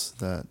themselves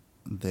that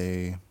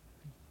they,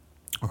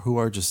 or who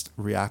are just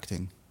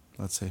reacting,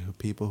 let's say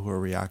people who are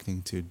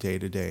reacting to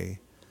day-to-day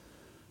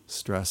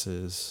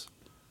stresses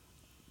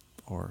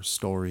or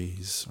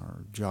stories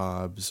or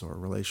jobs or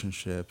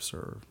relationships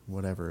or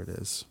whatever it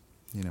is,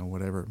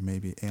 whatever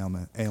maybe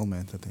ailment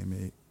that they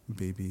may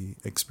be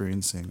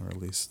experiencing, or at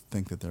least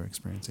think that they're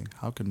experiencing.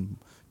 How can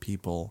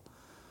people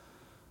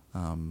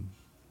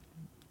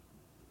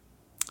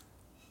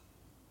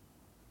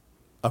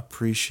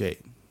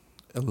appreciate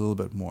a little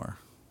bit more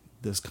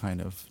this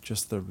kind of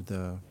just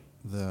the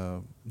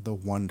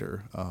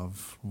wonder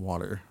of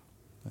water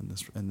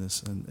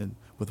and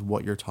with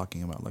what you're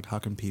talking about? Like, how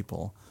can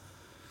people,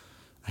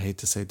 I hate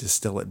to say,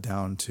 distill it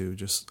down to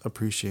just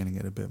appreciating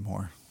it a bit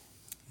more?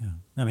 Yeah.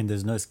 I mean,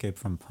 there's no escape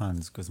from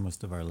puns because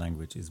most of our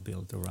language is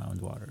built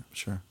around water.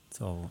 Sure.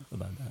 It's all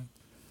about that.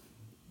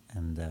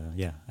 And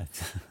yeah,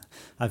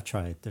 I've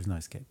tried. There's no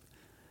escape.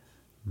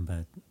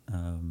 But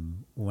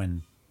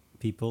when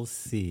people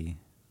see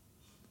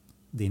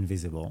the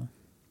invisible,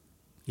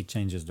 it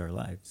changes their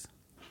lives.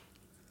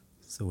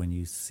 So when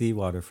you see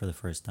water for the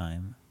first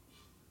time,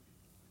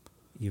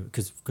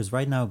 because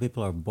right now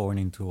people are born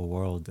into a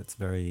world that's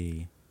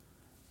very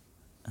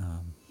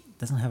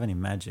doesn't have any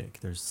magic.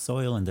 There's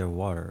soil and there's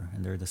water,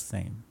 and they're the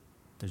same.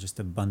 There's just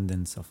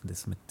abundance of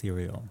this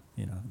material.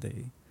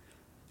 They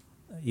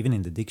even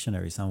in the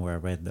dictionary somewhere I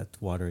read that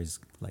water is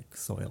like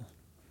soil,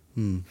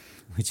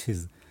 which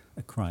is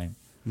a crime.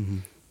 Mm-hmm.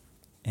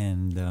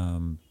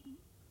 And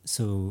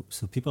so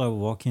people are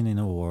walking in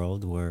a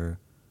world where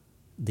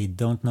they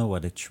don't know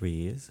what a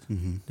tree is.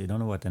 Mm-hmm. They don't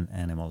know what an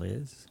animal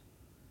is.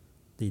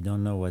 They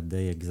don't know what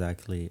they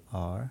exactly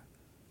are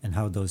and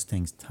how those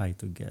things tie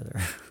together.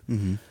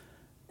 Mm-hmm.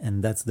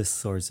 And that's the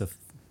source of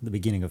the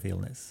beginning of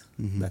illness,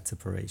 Mm-hmm. that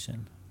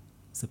separation.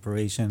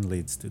 Separation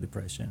leads to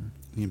depression.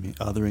 You mean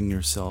othering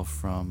yourself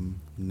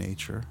from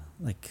nature?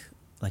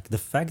 Like the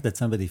fact that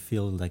somebody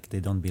feels like they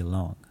don't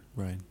belong,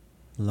 Right.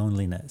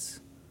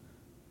 loneliness,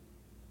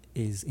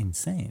 is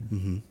insane.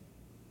 Mm-hmm.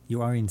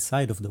 You are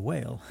inside of the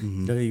whale.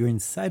 Mm-hmm. You're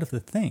inside of the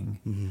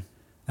thing. Mm-hmm.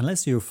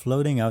 Unless you're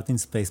floating out in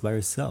space by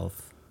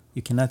yourself,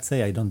 you cannot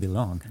say, I don't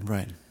belong.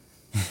 Right.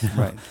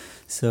 Right.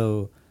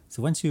 So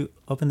once you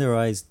open their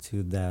eyes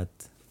to that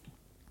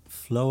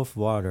flow of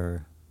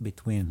water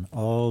between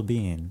all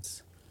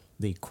beings,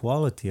 the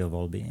equality of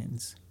all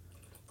beings,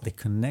 the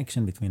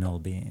connection between all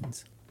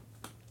beings,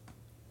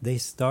 they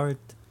start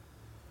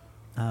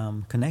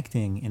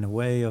connecting in a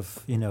way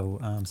of,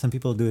 some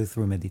people do it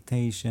through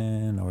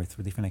meditation or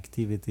through different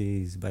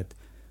activities, but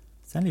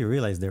suddenly you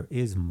realize there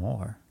is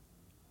more.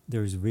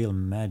 There's real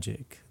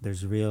magic.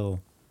 There's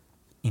real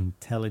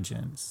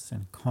intelligence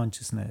and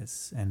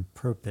consciousness and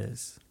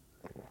purpose.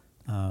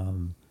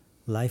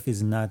 Life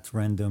is not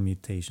random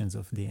mutations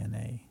of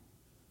DNA.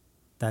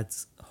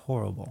 That's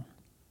horrible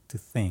to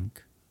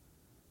think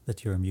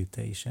that you're a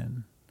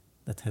mutation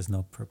that has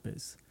no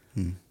purpose.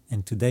 Mm.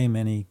 And today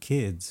many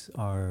kids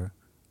are,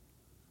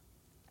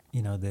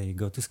 they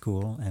go to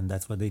school and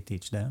that's what they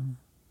teach them.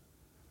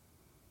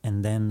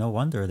 And then no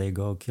wonder they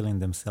go killing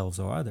themselves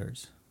or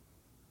others.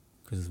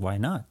 Because why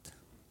not?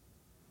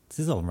 This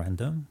is all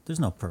random. There's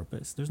no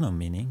purpose. There's no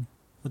meaning.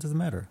 What does it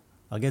matter?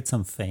 I'll get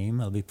some fame.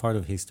 I'll be part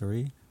of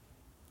history.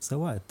 So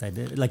what? I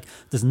did. Like,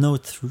 there's no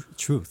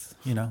truth,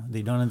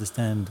 They don't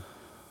understand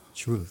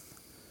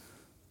truth.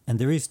 And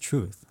there is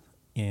truth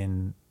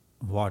in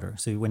water.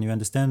 So when you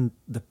understand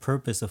the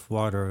purpose of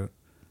water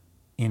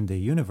in the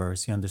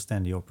universe, you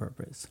understand your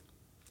purpose.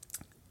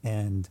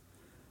 And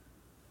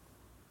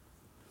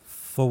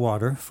for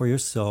water, for your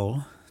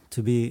soul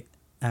to be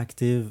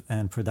active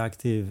and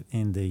productive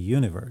in the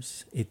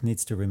universe, it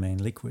needs to remain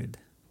liquid.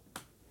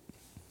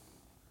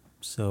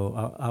 So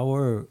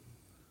our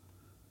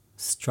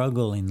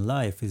struggle in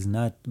life is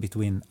not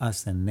between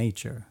us and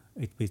nature,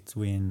 it's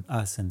between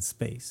us and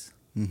space.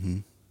 Mm-hmm.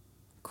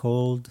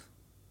 Cold,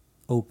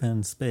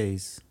 open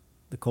space,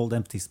 the cold,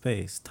 empty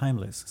space,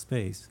 timeless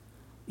space,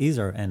 is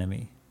our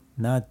enemy,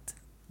 not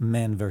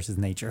man versus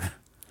nature.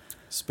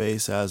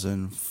 Space as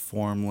in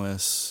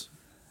formless,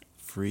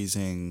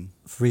 freezing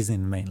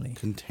mainly.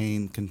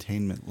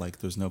 Containment, like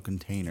there's no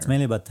container. It's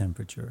mainly about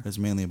temperature. It's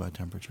mainly about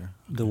temperature.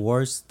 Okay. The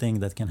worst thing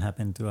that can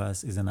happen to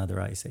us is another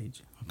ice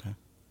age. Okay.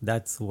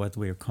 That's what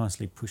we're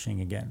constantly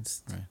pushing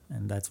against. Right.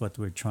 And that's what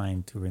we're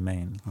trying to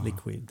remain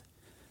liquid.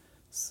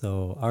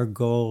 So our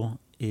goal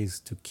is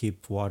to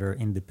keep water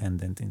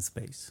independent in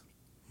space,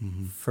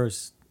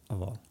 first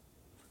of all.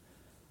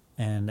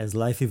 And as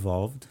life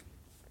evolved,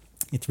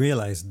 it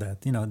realized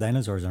that,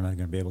 dinosaurs are not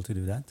going to be able to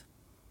do that.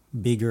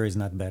 Bigger is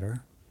not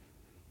better.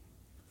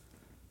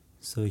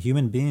 So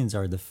human beings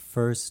are the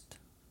first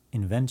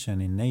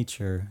invention in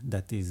nature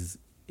that is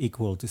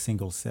equal to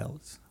single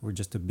cells. We're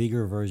just a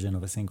bigger version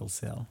of a single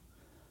cell.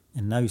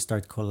 And now you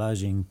start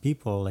collaging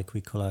people like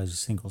we collage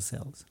single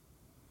cells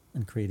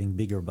and creating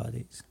bigger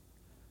bodies.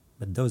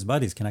 But those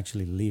bodies can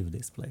actually leave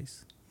this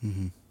place.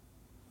 Mm-hmm.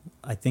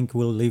 I think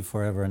we'll live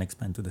forever and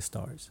expand to the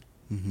stars.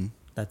 Mm-hmm.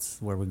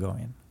 That's where we're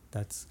going.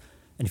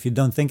 And if you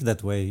don't think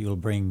that way, you'll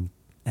bring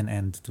an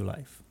end to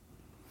life.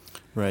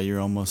 Right, you're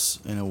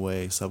almost, in a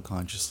way,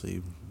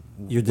 subconsciously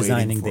you're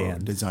designing the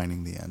end.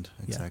 Designing the end,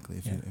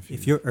 exactly. Yeah.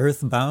 If you're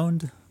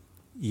earthbound,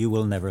 you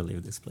will never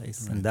leave this place,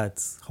 Right. and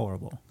that's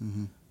horrible.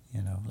 Mm-hmm.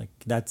 You know, like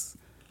that's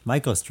my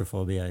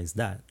claustrophobia is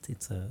that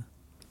it's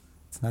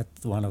not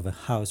one of a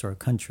house or a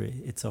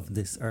country. It's of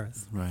this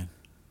earth. Right.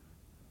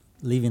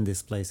 Leaving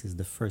this place is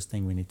the first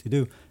thing we need to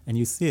do, and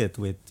you see it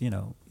with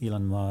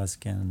Elon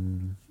Musk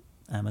and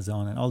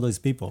Amazon and all those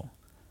people.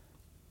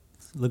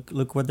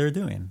 Look what they're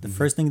doing. The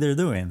first thing they're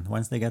doing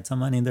once they get some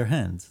money in their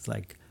hands, it's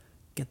like,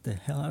 get the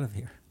hell out of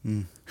here.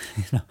 Mm.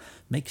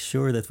 Make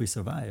sure that we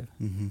survive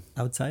Mm-hmm.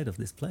 outside of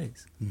this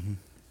place.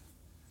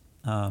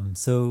 Mm-hmm.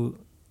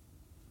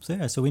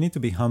 So we need to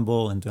be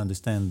humble and to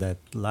understand that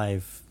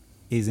life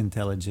is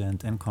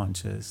intelligent and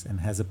conscious and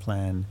has a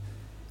plan.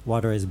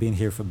 Water has been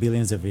here for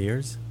billions of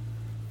years,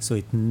 so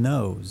it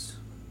knows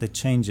the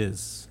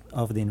changes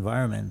of the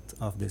environment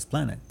of this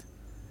planet.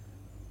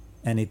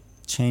 And it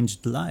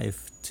changed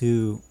life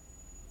to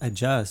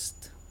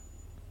adjust,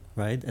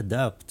 right?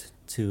 Adapt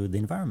to the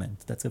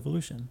environment. That's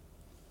evolution.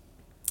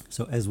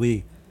 So as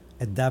we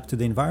adapt to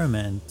the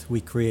environment,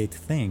 we create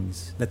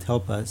things that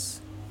help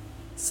us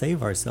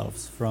save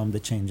ourselves from the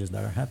changes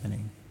that are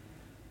happening.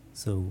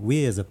 So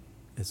we as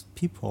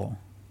people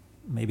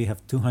maybe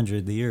have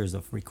 200 years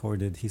of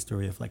recorded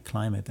history of like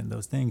climate and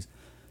those things.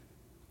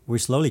 We're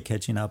slowly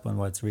catching up on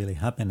what's really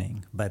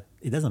happening, but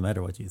it doesn't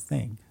matter what you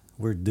think.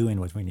 We're doing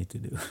what we need to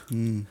do.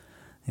 Mm.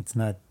 It's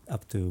not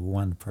up to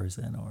one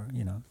person or,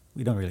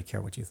 we don't really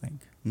care what you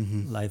think.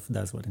 Mm-hmm. Life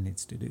does what it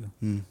needs to do.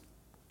 Mm.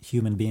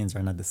 Human beings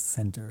are not the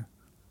center.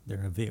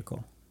 They're a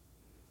vehicle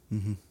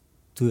Mm-hmm.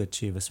 to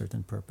achieve a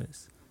certain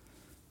purpose.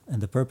 And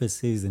the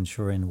purpose is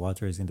ensuring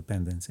water's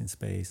independence in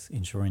space,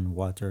 ensuring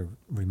water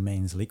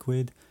remains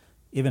liquid.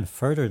 Even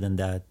further than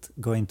that,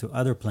 going to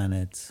other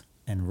planets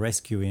and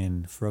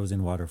rescuing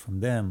frozen water from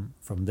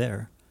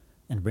there,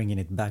 and bringing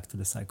it back to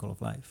the cycle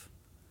of life.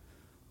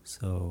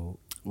 So,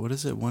 What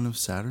is it? One of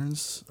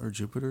Saturn's or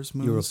Jupiter's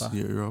moons? Europa.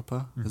 Europa?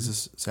 Mm-hmm. Is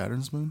this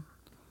Saturn's moon?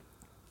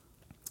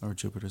 Or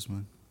Jupiter's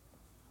moon?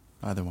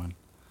 Either one.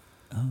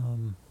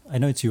 I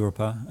know it's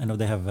Europa. I know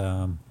they have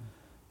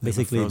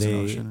basically have a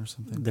frozen ocean or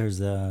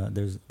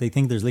something? they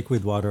think there's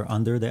liquid water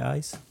under the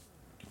ice.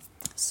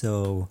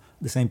 So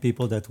the same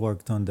people that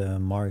worked on the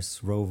Mars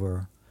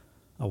rover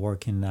are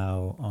working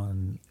now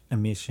on a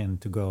mission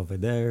to go over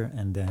there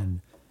and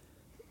then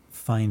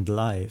find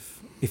life.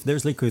 If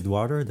there's liquid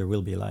water, there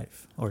will be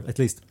life, or at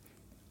least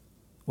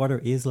water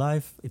is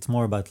life. It's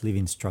more about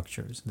living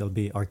structures. There'll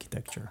be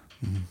architecture.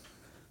 Mm-hmm.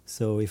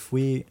 So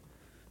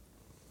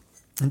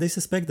and they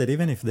suspect that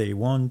even if they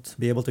won't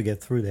be able to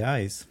get through the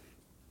ice,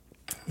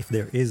 if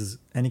there is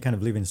any kind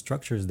of living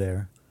structures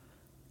there,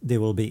 they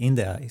will be in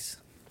the ice,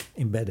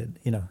 embedded.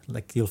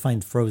 Like you'll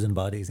find frozen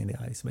bodies in the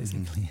ice,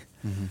 basically,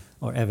 Mm-hmm.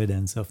 or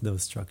evidence of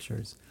those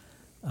structures.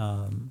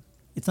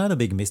 It's not a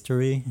big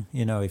mystery.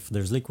 If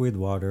there's liquid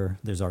water,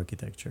 there's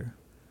architecture.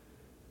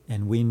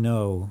 And we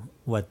know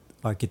what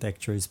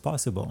architecture is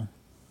possible.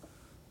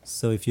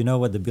 So if you know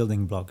what the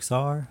building blocks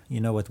are, you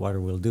know what water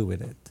will do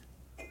with it.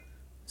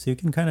 So you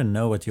can kind of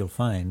know what you'll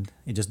find.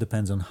 It just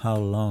depends on how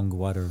long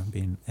water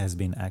has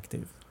been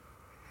active,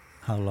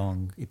 how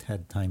long it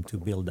had time to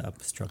build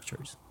up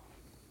structures.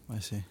 I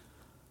see.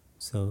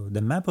 So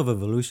the map of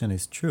evolution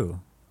is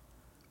true,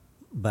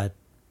 but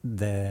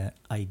the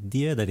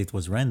idea that it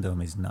was random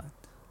is not.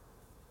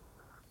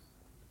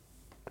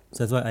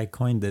 So that's why I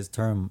coined this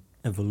term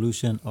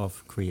evolution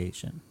of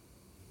creation.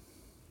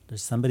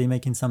 There's somebody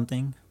making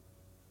something,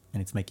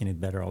 and it's making it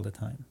better all the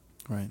time.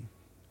 Right.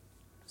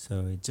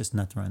 So it's just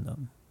not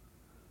random.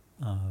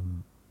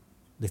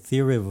 The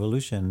theory of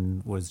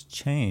evolution was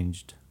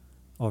changed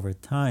over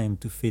time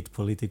to fit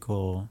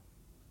political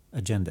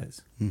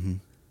agendas. Mm-hmm.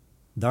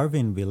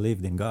 Darwin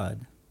believed in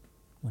God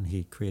when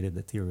he created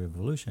the theory of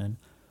evolution,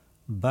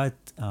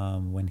 but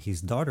when his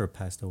daughter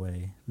passed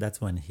away,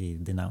 that's when he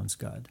denounced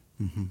God.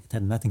 Mm-hmm. It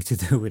had nothing to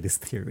do with his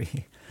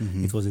theory.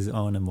 Mm-hmm. It was his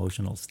own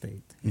emotional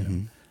state,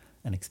 Mm-hmm.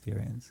 and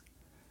experience.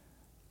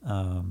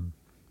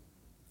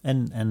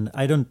 And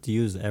I don't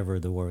use ever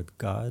the word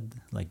God.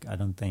 Like I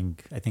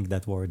think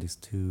that word is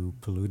too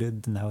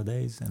polluted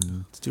nowadays,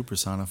 and It's too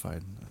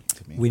personified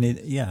to me. we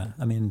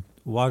need,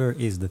 water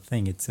is the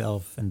thing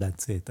itself, and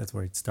that's it. That's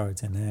where it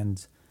starts and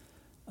ends.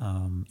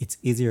 It's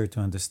easier to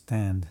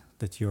understand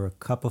that you're a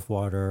cup of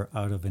water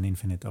out of an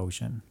infinite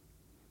ocean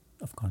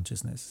of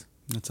consciousness.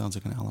 That sounds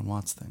like an Alan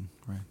Watts thing,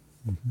 right?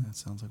 Mm-hmm. That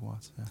sounds like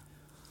Watts, yeah.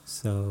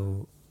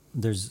 So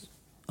there's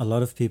a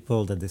lot of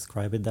people that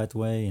describe it that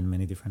way in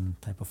many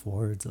different type of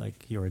words,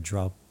 like you're a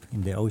drop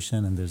in the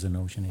ocean and there's an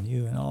ocean in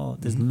you, and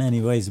there's Mhm.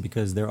 many ways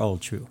because they're all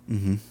true.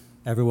 Mm-hmm.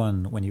 Everyone,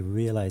 when you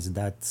realize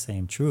that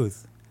same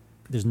truth,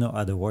 there's no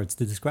other words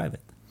to describe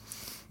it.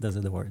 Those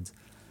are the words.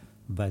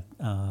 But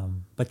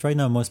right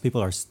now, most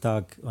people are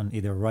stuck on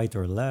either right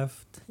or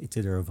left. It's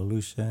either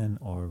evolution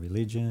or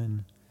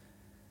religion.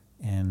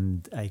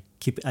 And I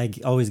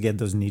always get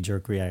those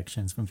knee-jerk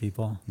reactions from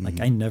people. Like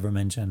Mhm. I never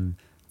mention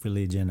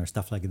religion or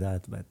stuff like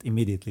that, but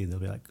immediately they'll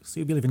be like, "So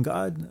you believe in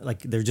God?"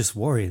 Like they're just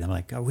worried. I'm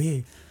like, "Are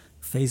we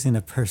facing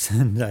a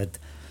person that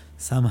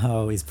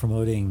somehow is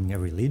promoting a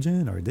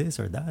religion or this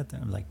or that.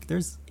 And I'm like,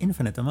 there's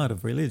infinite amount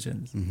of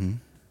religions. Mm-hmm.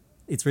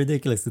 It's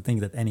ridiculous to think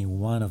that any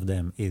one of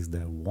them is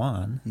the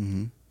one,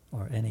 Mm-hmm.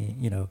 or any,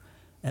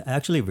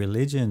 actually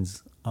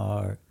religions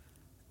are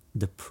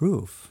the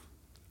proof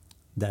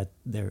that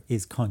there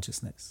is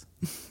consciousness.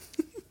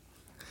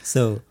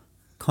 So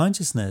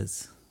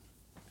consciousness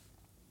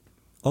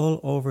all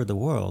over the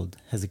world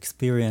has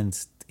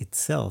experienced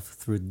itself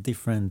through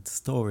different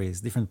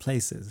stories, different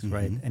places,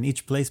 right? And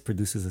each place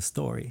produces a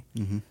story.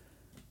 Mm-hmm.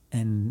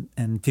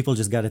 And people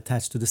just got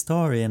attached to the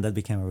story, and that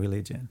became a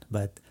religion.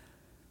 But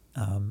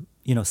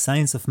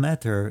science of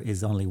matter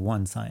is only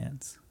one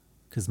science,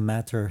 because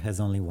matter has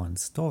only one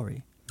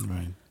story.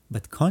 Right.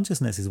 But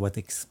consciousness is what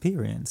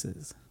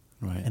experiences.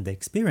 Right. And the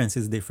experience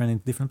is different in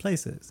different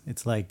places.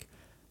 It's like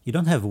you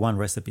don't have one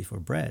recipe for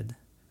bread,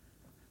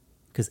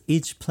 because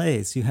each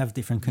place you have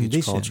different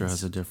conditions. Each culture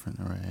has a different,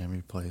 right?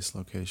 Every place,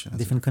 location has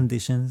different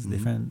conditions,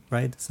 different,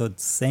 right? So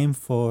it's same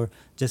for,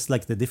 just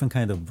like the different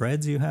kind of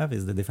breads you have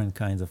is the different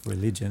kinds of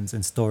religions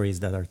and stories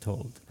that are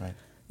told. Right.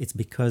 It's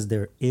because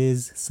there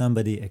is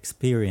somebody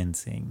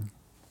experiencing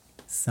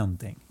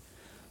something.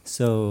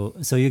 So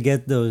you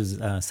get those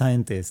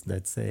scientists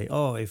that say,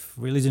 oh, if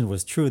religion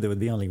was true, there would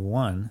be only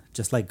one.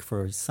 Just like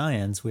for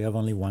science, we have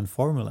only one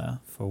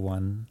formula for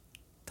one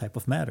type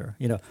of matter.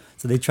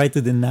 So they try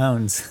to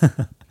denounce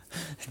the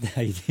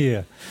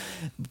idea,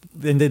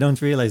 then they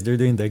don't realize they're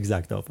doing the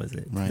exact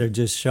opposite. Right. They're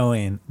just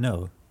showing,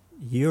 no,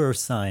 your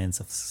science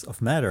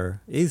of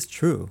matter is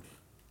true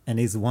and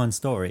is one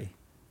story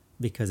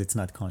because it's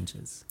not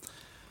conscious.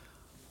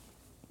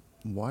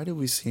 Why do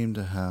we seem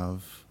to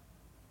have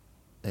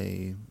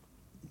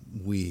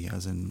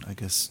as in, I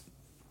guess,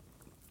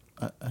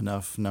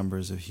 enough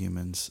numbers of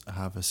humans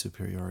have a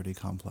superiority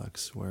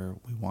complex where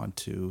we want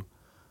to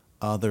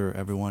other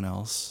everyone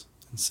else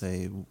and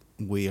say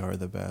we are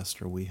the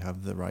best, or we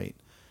have the right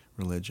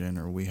religion,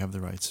 or we have the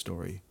right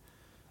story?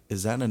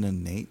 Is that an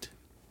innate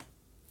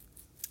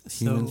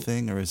human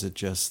thing, or is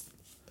it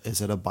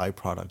a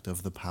byproduct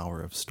of the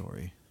power of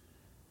story?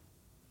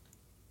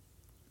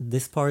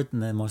 This part,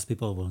 most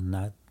people will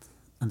not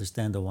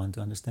understand or want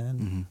to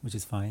understand, which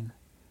is fine.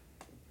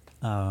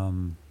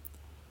 The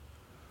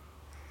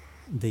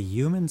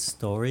human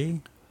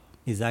story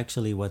is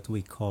actually what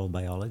we call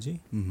biology.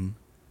 Mm-hmm.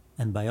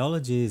 And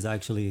biology is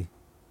actually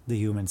the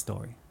human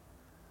story.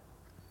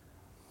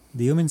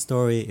 The human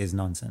story is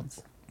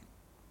nonsense.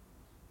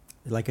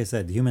 Like I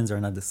said, humans are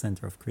not the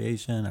center of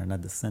creation, are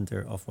not the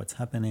center of what's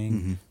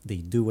happening. They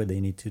do what they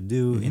need to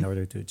do in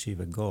order to achieve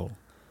a goal.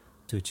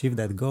 To achieve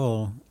that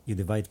goal, you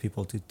divide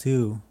people to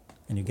two,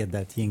 and you get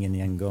that yin and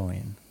yang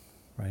going,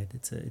 right?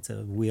 It's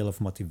a wheel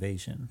of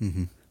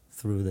motivation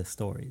through the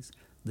stories.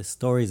 The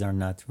stories are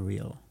not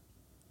real.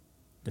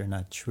 They're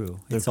not true.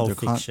 It's all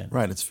fiction.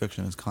 Right, it's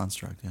fiction, it's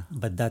construct, yeah.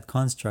 But that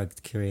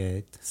construct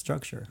creates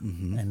structure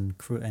and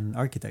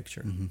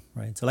architecture,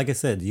 right? So like I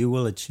said, you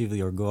will achieve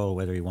your goal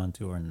whether you want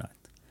to or not.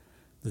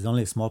 There's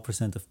only a small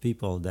 % of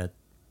people that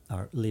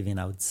are living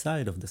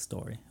outside of the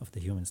story, of the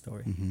human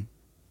story.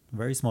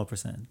 Very small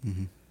 %.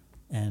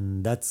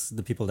 And that's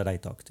the people that I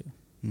talk to.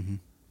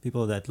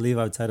 People that live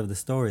outside of the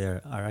story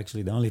are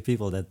actually the only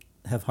people that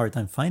have a hard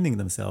time finding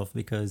themselves,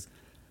 because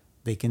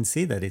they can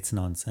see that it's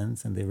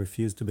nonsense and they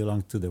refuse to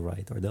belong to the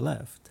right or the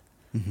left.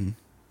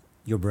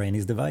 Your brain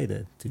is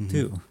divided to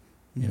two.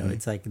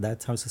 It's like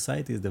that's how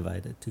society is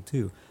divided to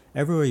two.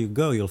 Everywhere you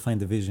go, you'll find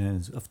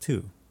divisions of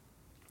two.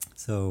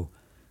 So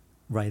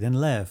right and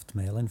left,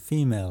 male and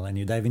female, and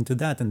you dive into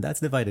that, and that's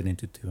divided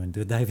into two, and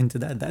you dive into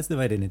that, that's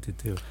divided into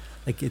two.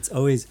 Like it's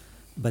always,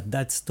 but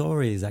that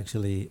story is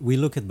actually, we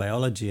look at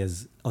biology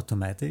as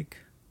automatic,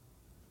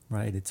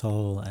 right? It's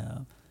all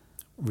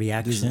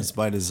reaction. It's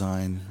by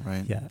design,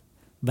 right? Yeah.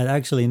 But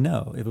actually,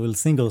 no.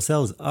 Single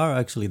cells are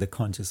actually the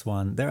conscious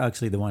one. They're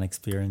actually the one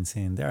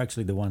experiencing. They're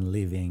actually the one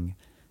living.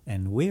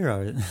 And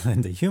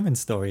and the human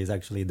story is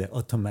actually the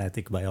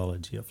automatic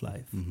biology of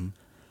life.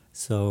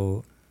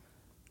 So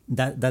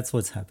that's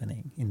what's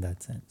happening in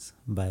that sense.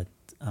 But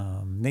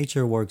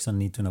nature works on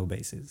need-to-know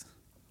basis.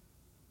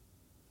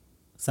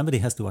 Somebody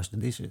has to wash the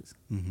dishes.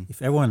 If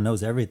everyone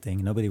knows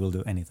everything, nobody will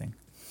do anything.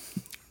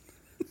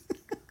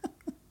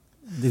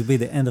 This will be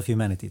the end of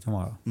humanity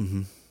tomorrow.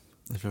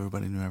 If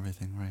everybody knew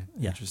everything, right?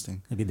 Yeah.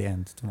 Interesting. It'll be the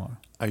end tomorrow.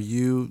 Are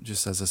you,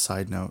 just as a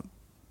side note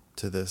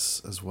to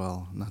this as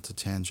well, not to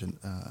tangent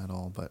at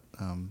all, but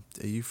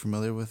are you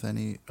familiar with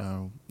any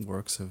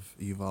works of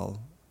Yuval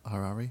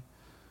Harari?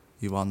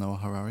 Yuval Noah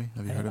Harari?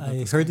 Have you heard of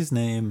it? I heard his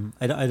name.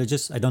 I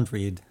don't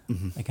read.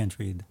 I can't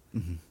read.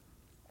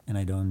 And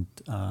I don't...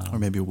 or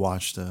maybe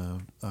watched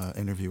an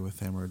interview with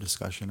him, or a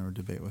discussion or a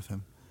debate with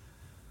him.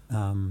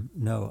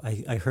 No,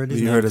 I heard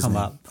his name come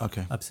up.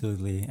 Okay.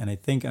 Absolutely. And I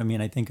think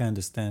I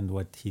understand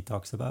what he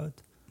talks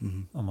about,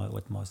 or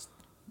what most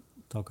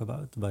talk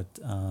about, but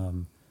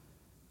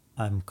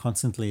I'm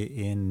constantly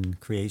in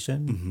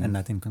creation and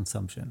not in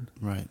consumption.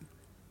 Right.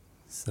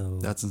 So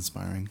that's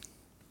inspiring.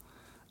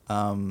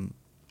 Because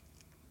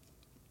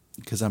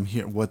I'm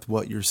here,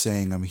 what you're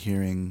saying, I'm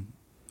hearing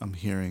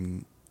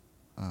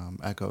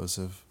echoes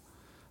of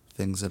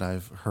things that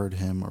I've heard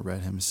him or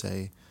read him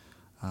say,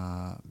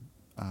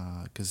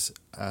 because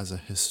as a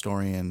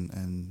historian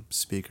and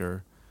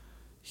speaker,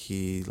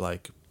 he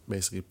like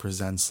basically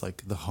presents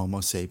like the Homo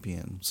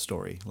sapien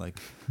story. Like,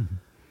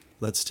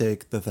 let's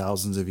take the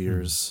thousands of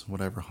years,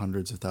 whatever,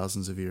 hundreds of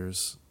thousands of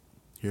years.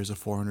 Here's a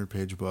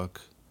 400-page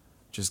book.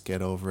 Just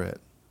get over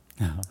it.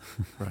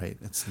 Right?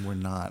 It's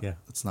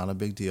not a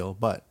big deal.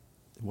 But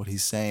what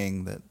he's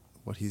saying, that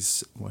what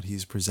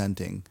he's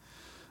presenting,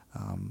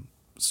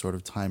 sort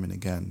of time and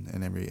again,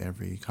 in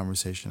every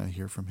conversation I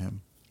hear from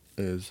him,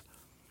 is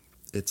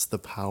it's the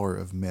power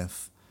of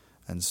myth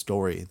and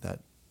story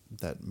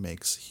that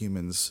makes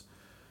humans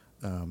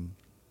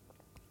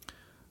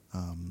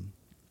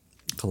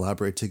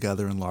collaborate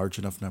together in large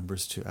enough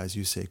numbers to, as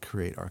you say,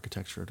 create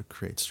architecture, to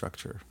create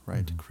structure,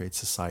 right? To create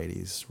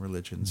societies,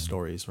 religions,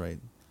 stories, right?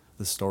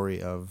 The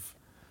story of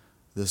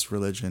this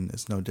religion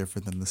is no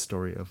different than the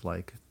story of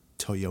like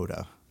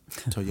Toyota.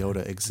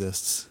 Toyota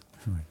exists.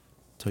 Right.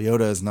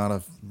 Toyota is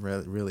not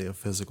really a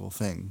physical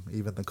thing.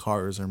 Even the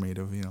cars are made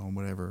of,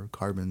 whatever,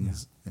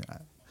 carbons,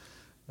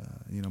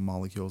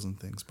 molecules and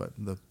things. But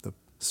the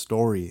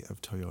story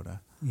of Toyota,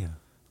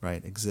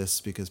 right,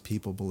 exists because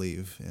people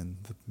believe in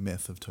the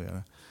myth of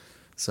Toyota.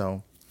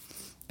 So,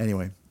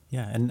 anyway.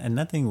 Yeah, and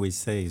nothing we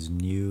say is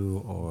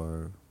new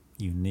or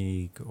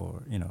unique,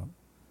 or,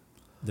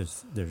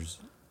 there's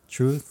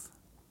truth,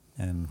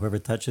 and whoever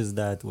touches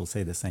that will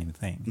say the same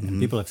thing. And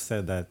people have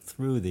said that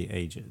through the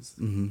ages.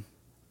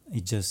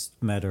 It's just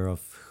a matter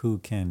of who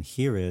can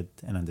hear it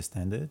and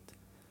understand it.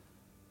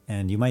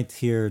 And you might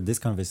hear this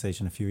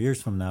conversation a few years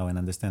from now and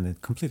understand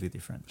it completely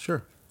different.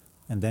 Sure.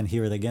 And then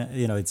hear it again.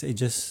 It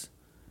just...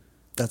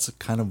 That's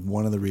kind of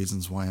one of the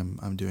reasons why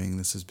I'm doing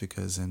this, is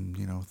because in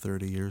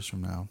 30 years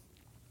from now,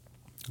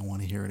 I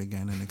want to hear it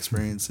again and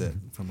experience it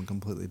from a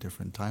completely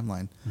different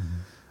timeline.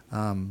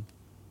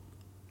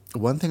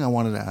 One thing I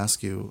wanted to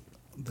ask you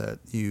that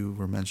you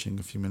were mentioning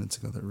a few minutes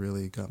ago that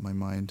really got my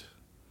mind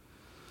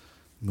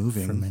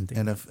moving,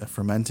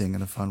 fermenting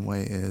in a fun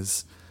way,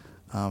 is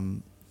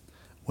when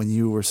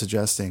you were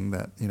suggesting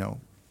that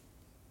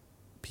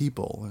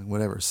people and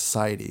whatever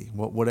society,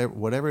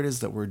 whatever it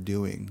is that we're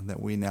doing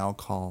that we now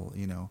call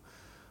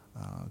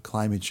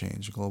climate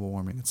change, global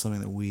warming. It's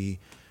something that we're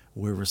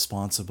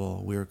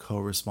responsible. We're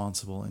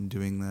co-responsible in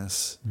doing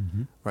this,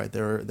 right?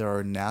 There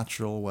are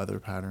natural weather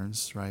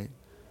patterns, right?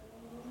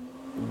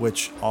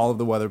 Which all of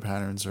the weather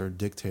patterns are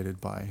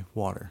dictated by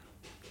water,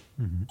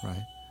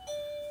 right?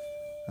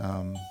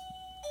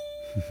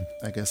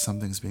 I guess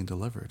something's being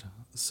delivered.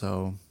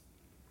 So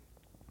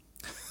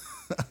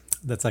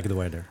that's like the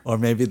weather. Or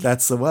maybe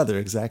that's the weather,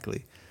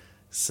 exactly.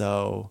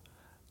 So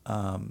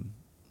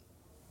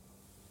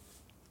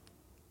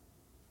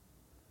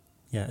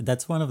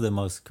that's one of the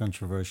most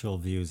controversial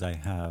views I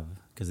have,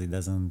 because it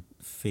doesn't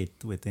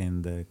fit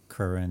within the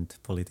current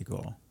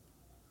political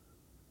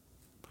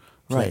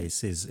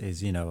place.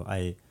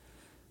 Right.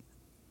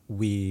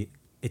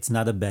 It's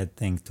not a bad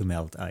thing to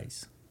melt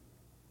ice.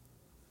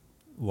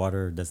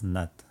 Water does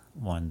not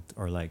want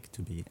or like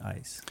to be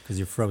ice, because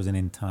you're frozen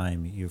in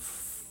time, you're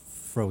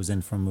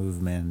frozen from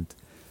movement.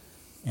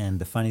 And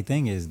the funny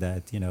thing is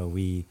that,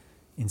 we,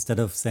 instead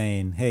of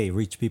saying, hey,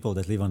 rich people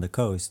that live on the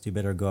coast, you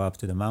better go up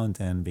to the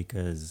mountain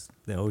because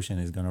the ocean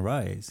is going to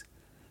rise,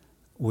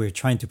 we're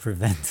trying to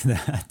prevent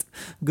that.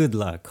 Good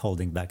luck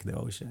holding back the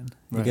ocean.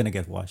 You're going to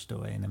get washed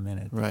away in a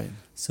minute. Right.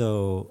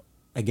 So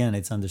again,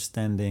 it's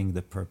understanding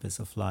the purpose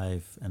of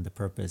life, and the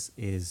purpose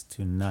is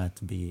to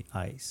not be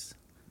ice.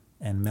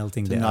 And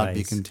melting the ice. To not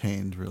be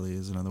contained, really,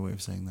 is another way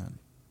of saying that.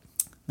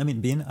 I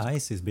mean, being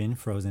ice is being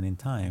frozen in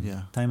time.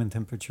 Yeah. Time and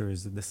temperature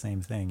is the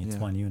same thing. It's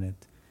one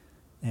unit.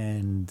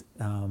 And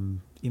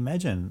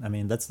imagine,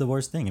 that's the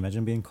worst thing.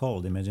 Imagine being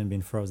cold. Imagine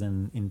being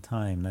frozen in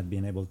time, not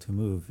being able to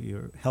move.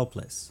 You're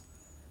helpless.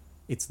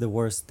 It's the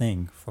worst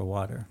thing for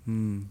water.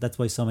 That's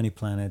why so many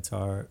planets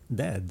are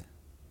dead,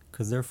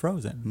 because they're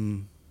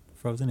frozen.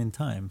 Frozen in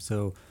time.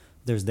 So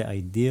there's the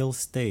ideal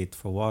state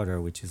for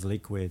water, which is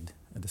liquid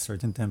at a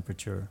certain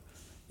temperature.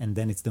 And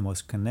then it's the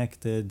most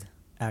connected,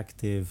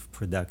 active,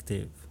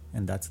 productive.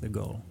 And that's the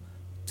goal.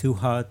 Too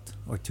hot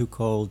or too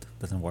cold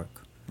doesn't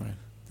work. Right.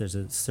 There's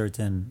a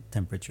certain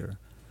temperature.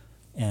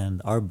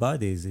 And our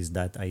bodies is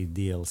that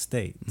ideal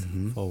state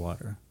for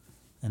water.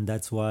 And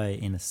that's why,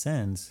 in a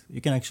sense, you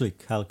can actually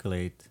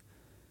calculate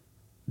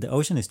the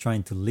ocean is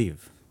trying to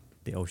leave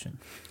the ocean.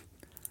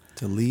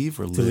 To leave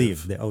or live? To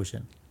leave the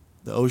ocean.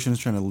 The ocean is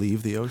trying to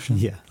leave the ocean?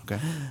 Yeah. Okay.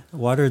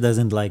 Water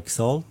doesn't like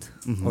salt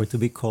or to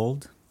be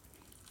cold.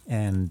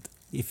 And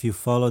if you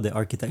follow the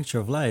architecture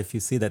of life, you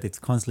see that it's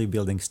constantly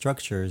building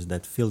structures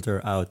that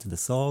filter out the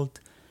salt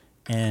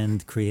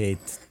and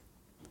create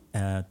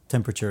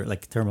temperature,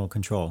 like thermal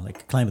control,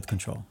 like climate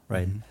control,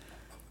 right?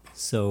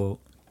 So,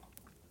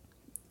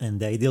 and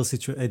the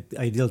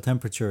ideal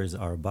temperature is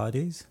our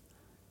bodies.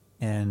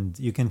 And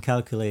you can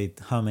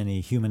calculate how many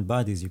human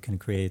bodies you can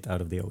create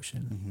out of the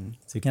ocean.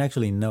 So you can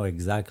actually know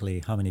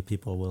exactly how many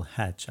people will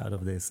hatch out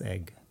of this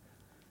egg,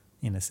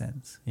 in a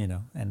sense,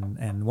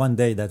 and one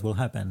day that will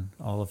happen.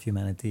 All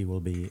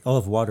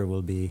of water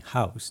will be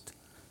housed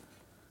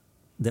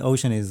the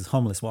ocean is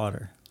homeless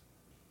water.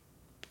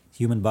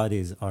 Human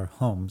bodies are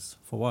homes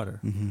for water.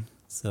 Mm-hmm.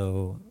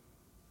 So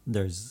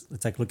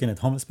it's like looking at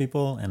homeless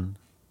people and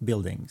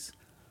buildings.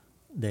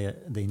 The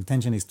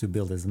intention is to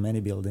build as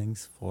many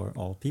buildings for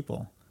all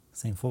people.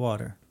 Same for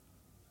water.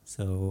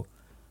 So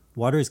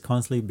water is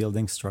constantly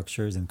building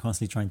structures and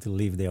constantly trying to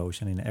leave the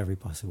ocean in every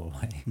possible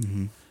way.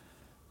 Mm-hmm.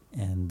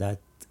 And that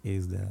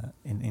is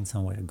in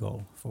some way a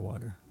goal for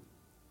water.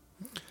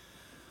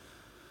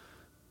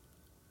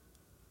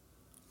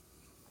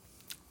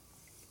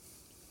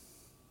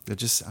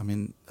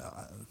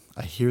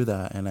 I hear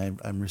that and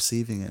I'm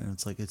receiving it, and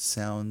it's like it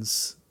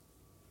sounds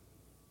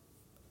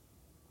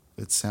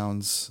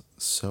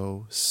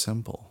so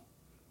simple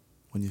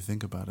when you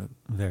think about it.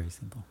 Very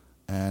simple.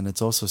 And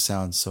it also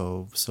sounds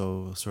so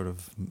sort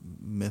of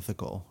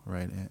mythical,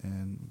 right?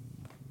 And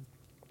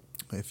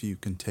if you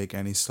can take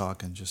any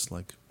stock and just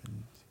like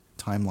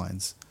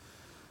timelines,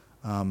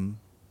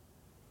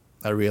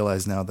 I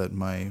realize now that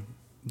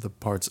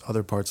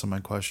other parts of my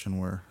question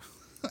were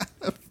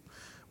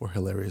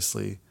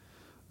hilariously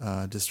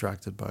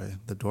distracted by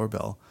the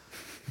doorbell,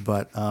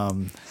 but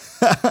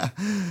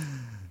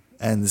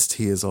and this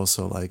tea is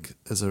also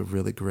is a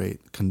really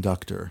great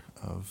conductor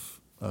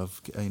of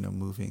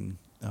moving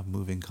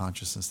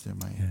consciousness through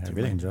my. Yeah, I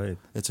really enjoy it.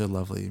 It's a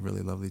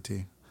really lovely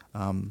tea.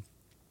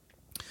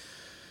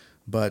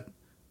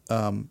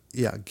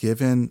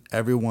 Given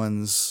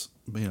everyone's,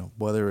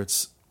 whether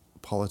it's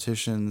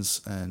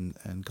politicians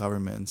and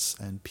governments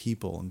and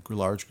people and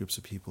large groups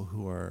of people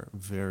who are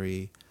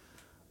very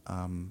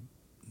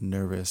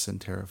nervous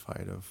and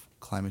terrified of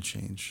climate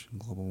change and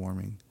global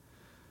warming,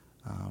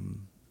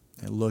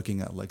 and looking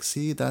at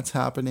see, that's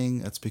happening,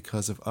 that's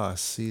because of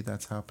us. See,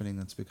 that's happening,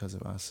 that's because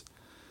of us.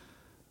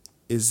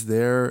 Is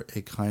there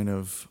a kind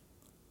of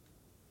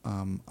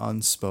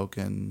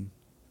unspoken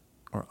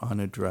or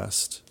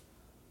unaddressed,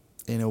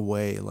 in a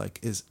way,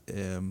 is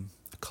a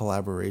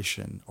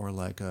collaboration or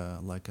like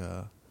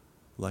a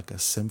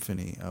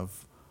symphony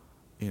of,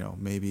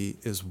 maybe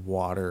is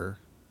water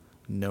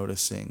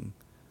noticing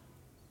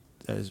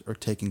or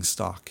taking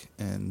stock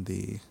in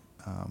the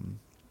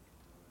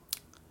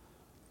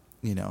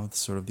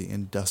sort of the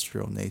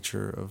industrial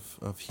nature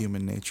of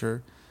human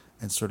nature,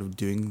 and sort of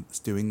doing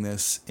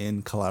this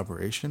in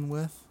collaboration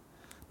with,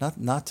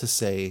 not to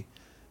say,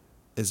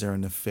 is there a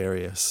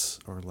nefarious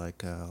or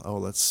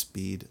let's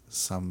speed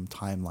some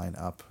timeline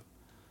up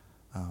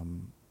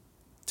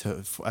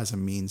as a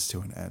means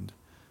to an end.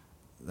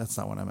 That's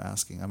not what I'm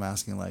asking. I'm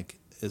asking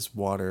is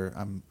water?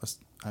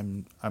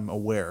 I'm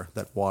aware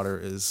that water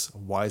is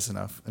wise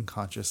enough and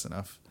conscious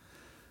enough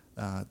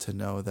to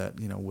know that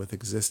with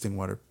existing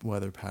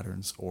weather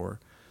patterns or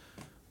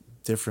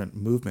different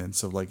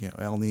movements of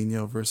El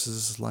Nino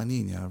versus La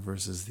Nina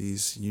versus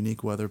these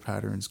unique weather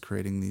patterns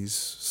creating these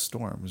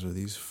storms or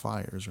these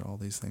fires or all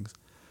these things.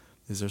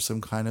 Is there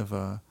some kind of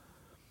a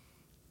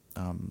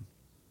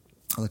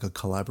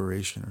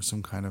collaboration or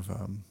some kind of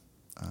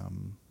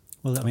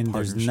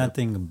there's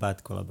nothing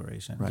but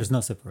collaboration. Right. There's no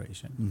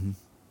separation. Mm-hmm.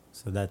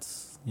 So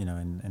that's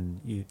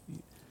and you,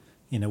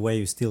 in a way,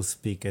 you still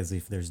speak as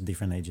if there's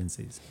different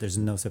agencies. There's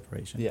no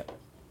separation. Yeah.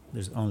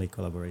 There's only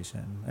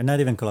collaboration. And not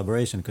even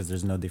collaboration, because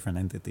there's no different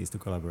entities to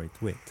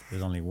collaborate with.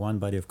 There's only one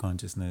body of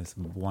consciousness,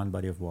 one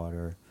body of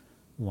water,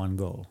 one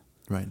goal.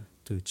 Right.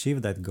 To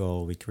achieve that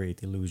goal, we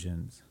create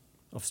illusions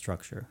of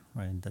structure,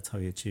 right? That's how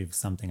you achieve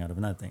something out of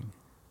nothing,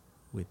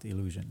 with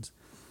illusions.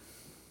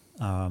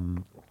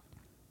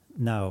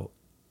 Now,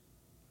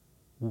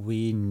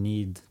 we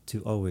need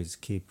to always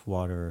keep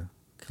water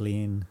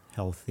clean,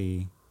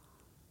 healthy,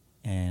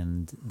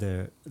 and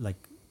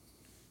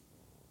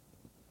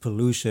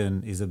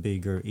pollution is a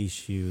bigger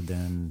issue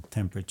than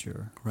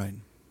temperature. Right.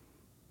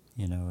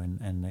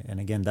 And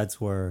again, that's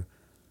where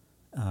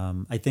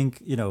I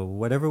think,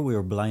 whatever we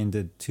are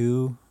blinded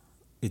to,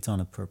 it's on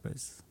a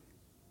purpose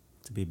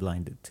to be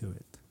blinded to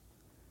it.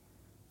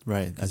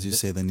 Right. As you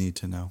say, the need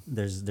to know.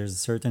 There's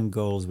certain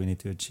goals we need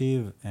to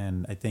achieve.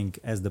 And I think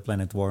as the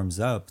planet warms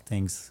up,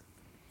 things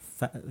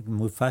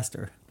move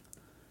faster.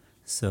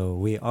 So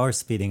we are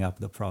speeding up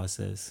the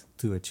process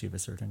to achieve a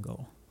certain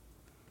goal.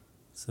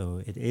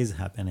 So it is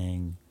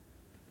happening.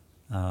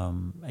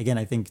 Again,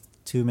 I think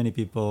too many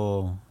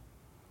people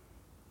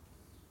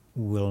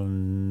will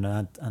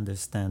not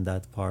understand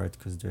that part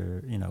because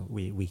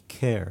we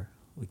care.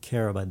 We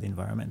care about the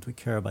environment. We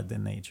care about the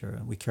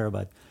nature.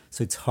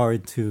 So it's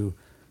hard to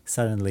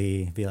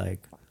suddenly be like,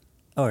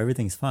 oh,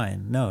 everything's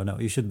fine. No,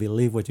 you should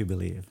believe what you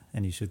believe.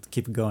 And you should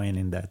keep going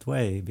in that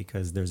way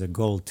because there's a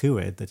goal to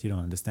it that you don't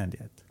understand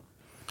yet.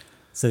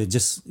 So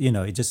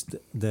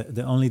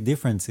the only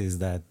difference is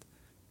that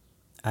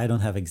I don't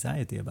have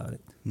anxiety about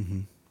it.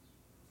 Mm-hmm.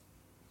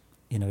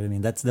 You know what I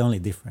mean? That's the only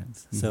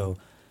difference. Mm-hmm. So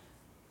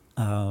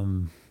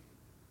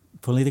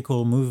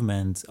political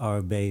movements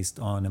are based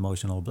on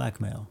emotional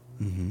blackmail.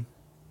 Mm-hmm.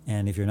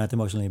 And if you're not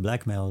emotionally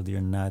blackmailed,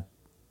 you're not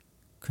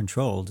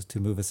controlled to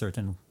move a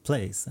certain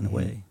place in a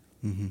way.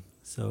 Mm-hmm.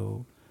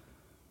 So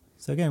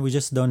again, we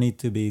just don't need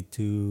to be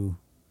too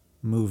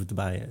moved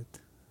by it.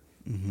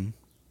 Mm-hmm.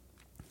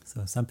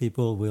 So some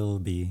people will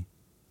be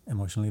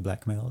emotionally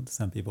blackmailed.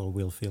 Some people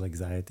will feel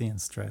anxiety and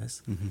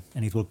stress,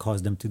 and it will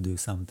cause them to do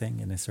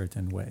something in a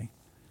certain way.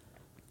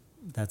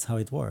 That's how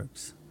it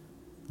works.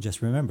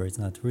 Just remember, it's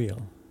not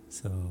real.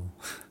 So,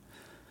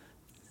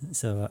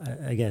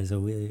 I guess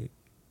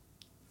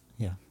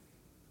yeah.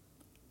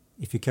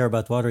 If you care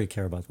about water, you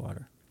care about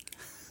water.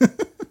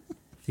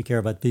 If you care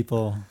about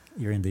people,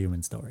 you're in the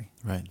human story.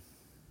 Right.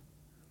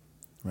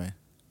 Right.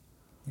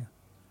 Yeah.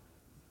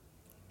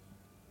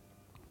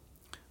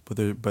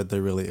 But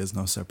there really is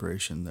no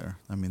separation there.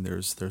 I mean,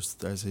 there's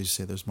as you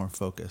say, there's more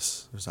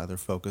focus. There's either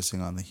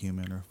focusing on the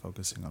human or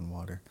focusing on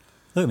water.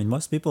 Look, I mean,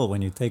 most people,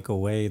 when you take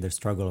away the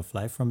struggle of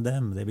life from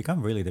them, they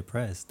become really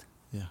depressed.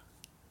 Yeah.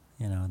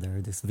 You know,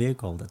 they're this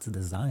vehicle that's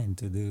designed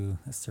to do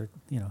a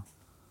certain,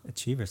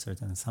 achieve a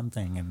certain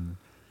something and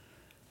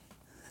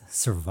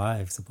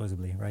survive,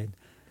 supposedly, right?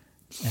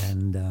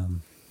 And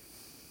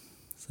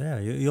so, yeah,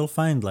 you'll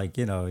find, like,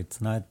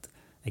 it's not,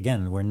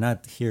 again, we're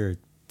not here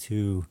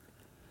to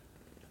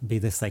be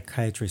the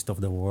psychiatrist of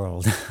the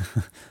world.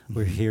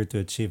 We're here to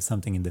achieve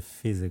something in the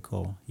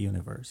physical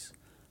universe.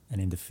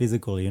 And in the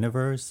physical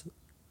universe,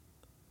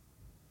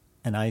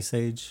 an ice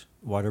age,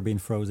 water being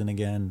frozen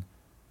again,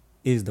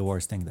 is the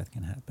worst thing that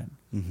can happen.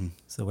 Mm-hmm.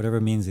 So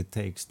whatever means it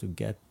takes to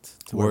get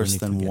to where we Worse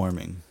need than to get.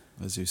 warming,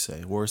 as you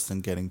say. Worse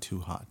than getting too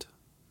hot.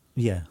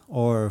 Yeah,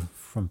 or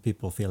from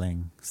people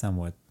feeling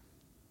somewhat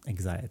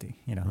anxiety,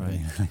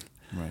 Right. like,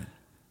 Right.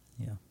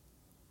 yeah.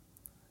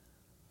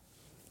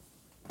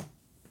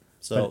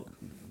 So,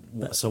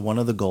 but- so one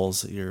of the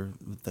goals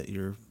that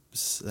you're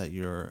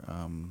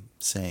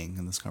saying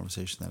in this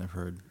conversation that I've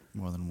heard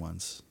more than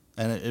once,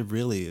 and it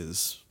really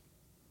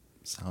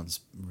sounds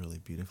really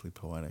beautifully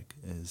poetic,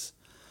 is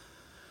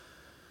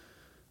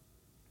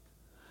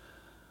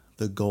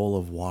the goal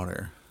of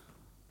water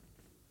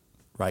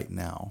right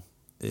now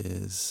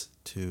is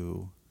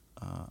to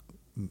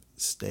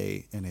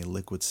stay in a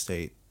liquid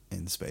state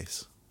in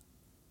space.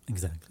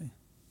 Exactly.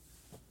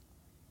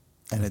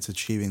 And it's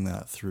achieving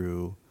that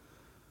through...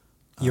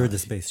 You're the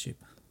spaceship.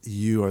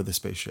 You are the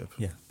spaceship.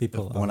 Yeah,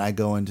 people. When I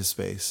go into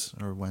space,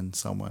 or when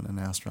an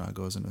astronaut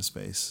goes into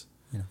space.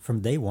 From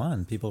day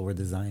one, people were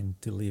designed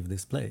to leave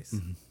this place.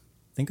 Mm-hmm.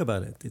 Think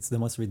about it. It's the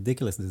most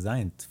ridiculous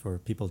design for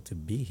people to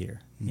be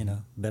here. Mm-hmm.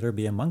 Better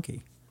be a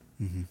monkey.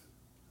 Mm-hmm.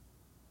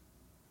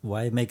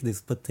 Why make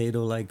these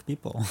potato-like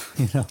people?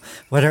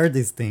 What are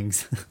these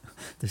things?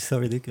 They're so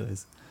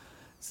ridiculous.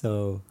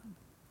 So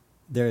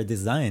they're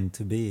designed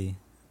to be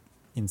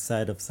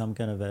inside of some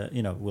kind of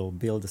we'll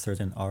build a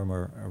certain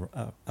armor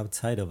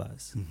outside of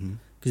us. Mm-hmm.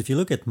 Because if you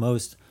look at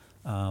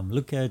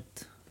look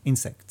at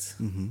insects.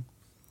 Mm-hmm.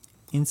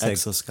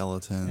 Insects.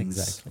 Exoskeletons.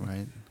 Exactly.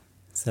 Right.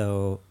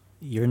 So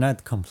you're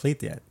not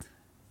complete yet.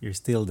 You're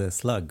still the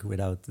slug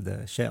without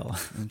the shell.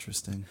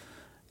 Interesting.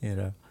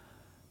 You're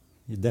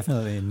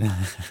definitely in.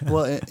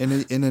 Well,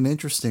 in an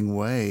interesting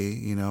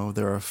way,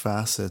 there are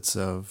facets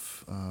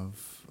of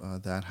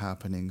that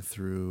happening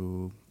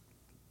through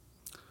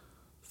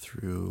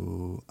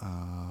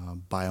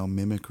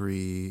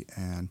biomimicry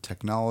and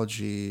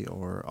technology,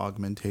 or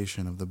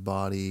augmentation of the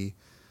body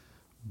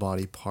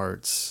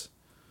parts,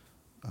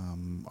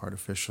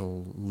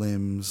 artificial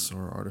limbs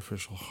or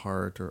artificial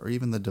heart, or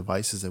even the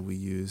devices that we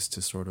use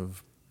to sort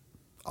of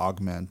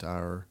augment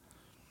our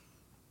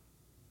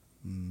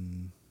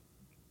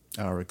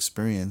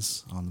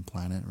experience on the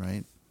planet,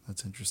 right?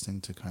 That's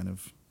interesting to kind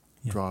of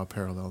draw a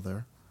parallel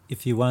there.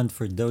 If you want,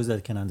 for those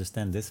that can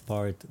understand this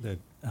part,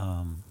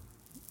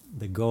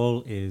 the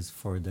goal is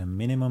for the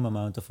minimum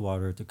amount of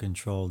water to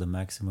control the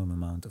maximum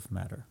amount of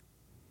matter.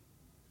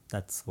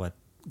 That's what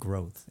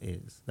growth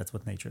is. That's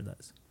what nature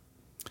does.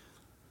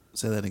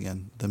 Say that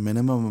again. The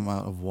minimum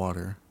amount of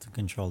water to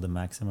control the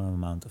maximum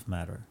amount of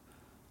matter.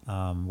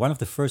 One of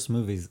the first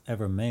movies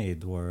ever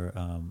made were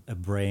a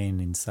brain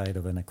inside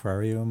of an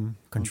aquarium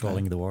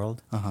controlling the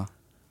world. Uh-huh.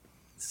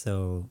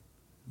 So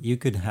you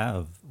could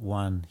have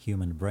one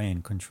human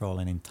brain control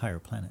an entire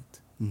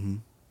planet. Mm-hmm.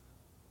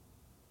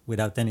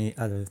 Without any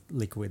other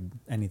liquid,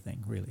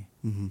 anything, really.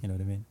 Mm-hmm. You know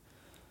what I mean?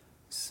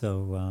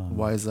 So...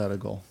 why is that a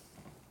goal?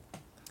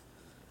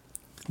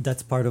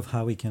 That's part of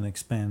how we can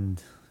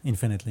expand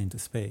infinitely into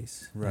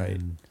space. Right.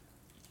 And,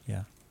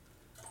 yeah.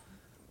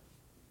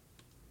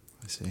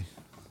 I see.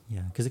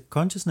 Yeah, because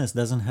consciousness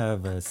doesn't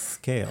have a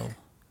scale.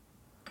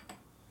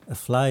 A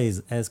fly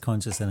is as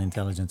conscious and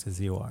intelligent as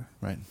you are.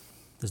 Right.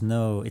 It's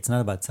not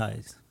about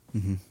size.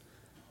 Mm-hmm.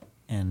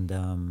 And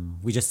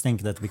we just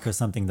think that because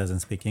something doesn't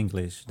speak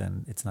English,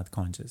 then it's not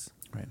conscious.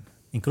 Right.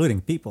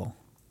 Including people.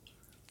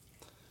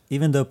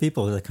 Even though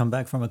people that come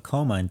back from a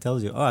coma and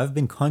tells you, I've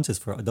been conscious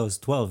for those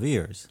 12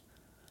 years.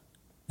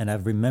 And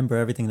I've remembered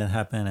everything that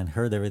happened and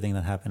heard everything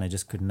that happened. I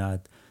just could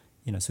not,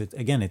 so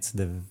it's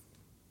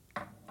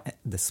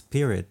the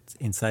spirit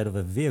inside of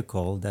a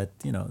vehicle that,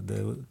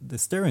 the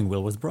steering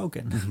wheel was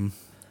broken. Mm-hmm.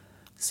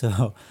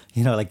 So,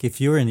 like if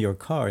you're in your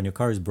car and your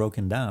car is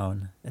broken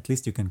down, at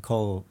least you can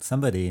call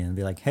somebody and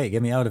be like, hey,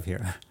 get me out of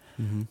here.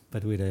 Mm-hmm.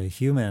 But with a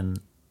human,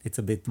 it's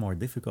a bit more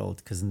difficult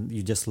because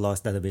you just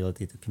lost that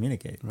ability to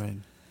communicate. Right.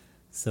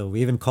 So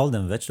we even call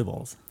them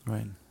vegetables,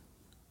 Right.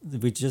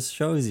 which just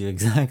shows you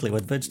exactly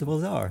what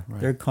vegetables are.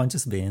 Right. They're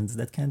conscious beings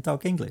that can't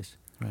talk English.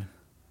 Right.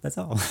 That's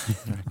all.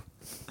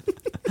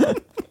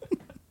 Right.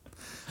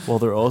 Well,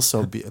 they're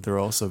also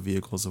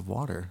vehicles of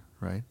water,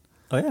 right?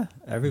 Oh yeah,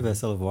 every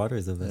vessel of water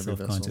is a vessel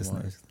Every of vessel of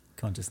consciousness.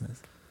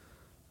 Consciousness.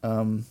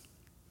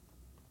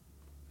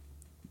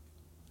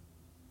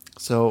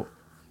 So,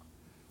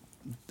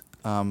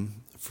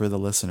 for the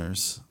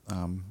listeners,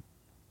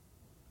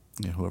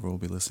 whoever will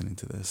be listening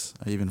to this,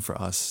 even for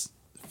us,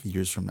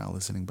 years from now,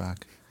 listening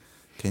back,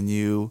 can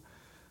you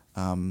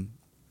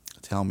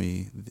tell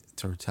me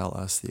or tell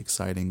us the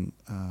exciting,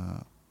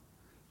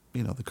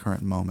 the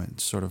current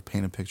moment, sort of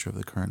paint a picture of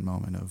the current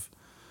moment of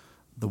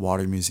the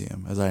Water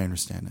Museum, as I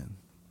understand it,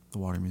 the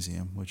Water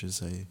Museum, which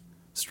is a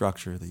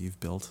structure that you've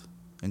built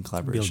in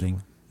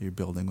collaboration. You're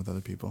building with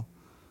other people.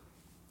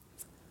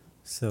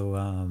 So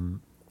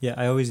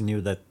I always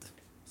knew that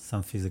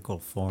some physical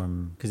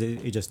form, because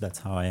it just, that's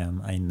how I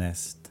am. I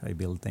nest, I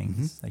build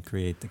things, I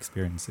create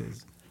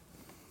experiences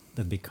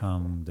that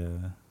become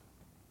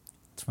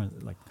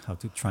like how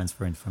to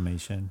transfer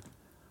information.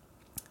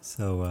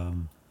 So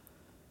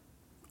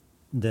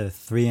the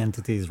three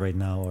entities right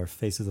now are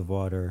Faces of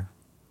Water,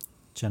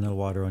 Channel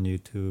Water on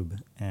YouTube,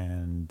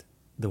 and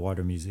the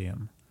Water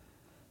Museum.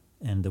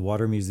 And the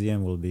Water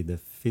Museum will be the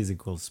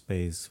physical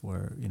space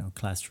where,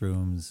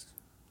 classrooms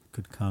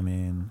could come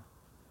in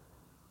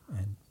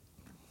and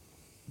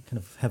kind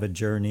of have a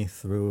journey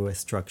through a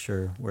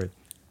structure where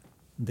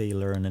they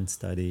learn and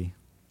study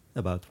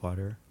about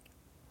water.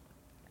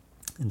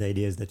 And the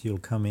idea is that you'll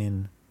come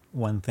in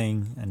one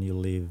thing and you'll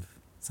leave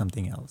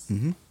something else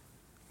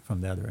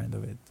from the other end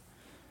of it.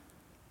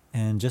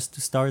 And just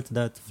to start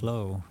that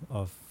flow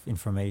of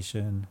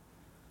information,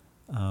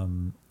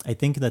 I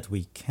think that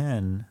we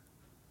can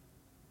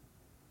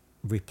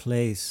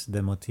replace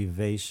the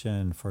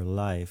motivation for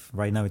life.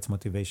 Right now it's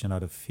motivation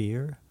out of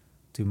fear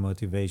to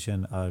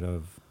motivation out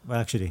of, well,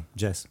 actually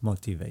just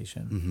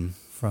motivation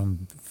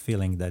from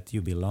feeling that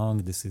you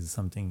belong. This is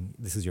something,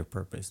 this is your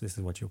purpose. This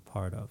is what you're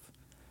part of.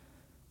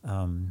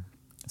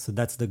 So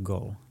that's the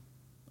goal.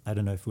 I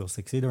don't know if we'll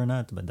succeed or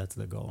not, but that's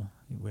the goal.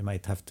 We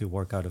might have to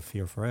work out of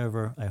fear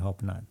forever. I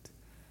hope not.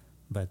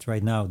 But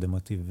right now, the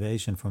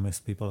motivation for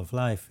most people of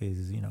life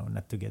is,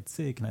 not to get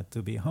sick, not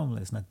to be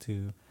homeless, not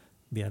to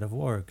be out of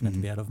work, not to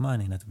be out of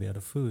money, not to be out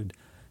of food.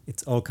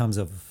 It all comes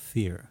of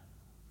fear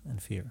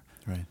and fear.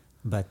 Right.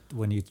 But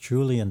when you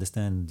truly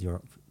understand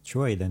your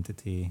true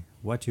identity,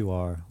 what you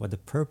are, what the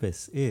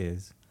purpose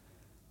is,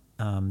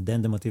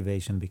 then the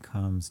motivation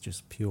becomes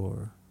just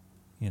pure,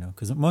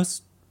 because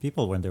most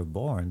people, when they're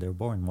born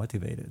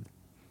motivated.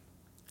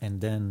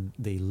 And then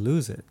they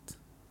lose it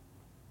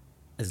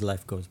as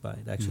life goes by.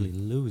 They actually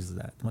lose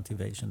that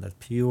motivation, that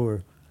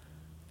pure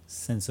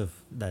sense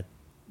of that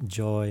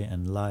joy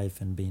and life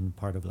and being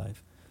part of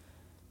life.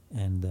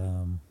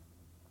 And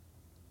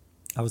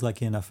I was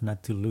lucky enough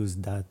not to lose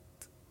that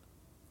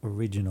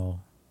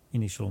original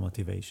initial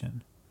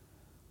motivation.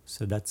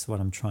 So that's what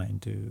I'm trying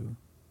to,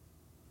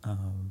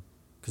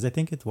 because I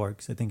think it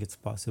works. I think it's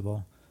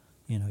possible.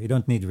 You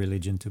don't need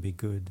religion to be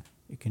good.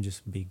 You can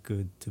just be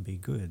good to be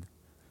good.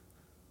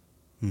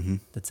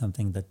 That's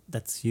something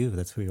that's you.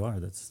 That's who you are.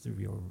 That's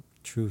your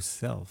true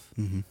self.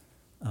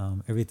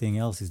 Everything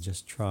else is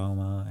just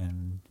trauma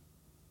and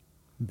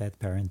bad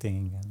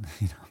parenting,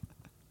 and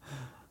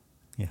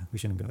yeah, we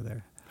shouldn't go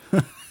there.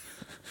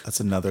 That's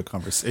another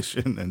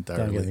conversation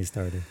entirely. Don't get me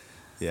started.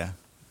 Yeah.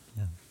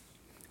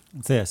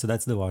 So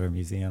that's the Water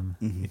Museum.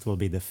 It will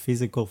be the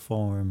physical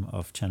form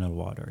of Channel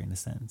Water in a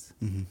sense.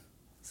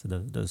 So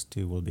those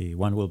two will be,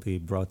 one will be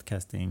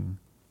broadcasting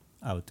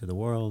out to the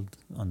world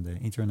on the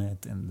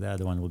internet, and the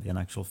other one will be an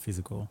actual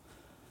physical.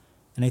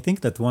 And I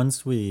think that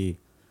once we,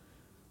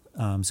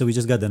 so we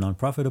just got the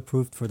nonprofit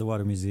approved for the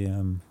Water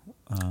Museum.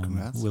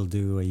 We'll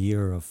do a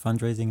year of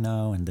fundraising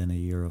now, and then a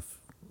year of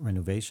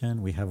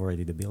renovation. We have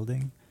already the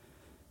building,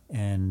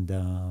 and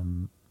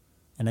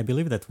I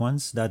believe that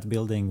once that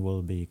building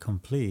will be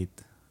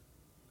complete,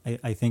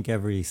 I think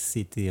every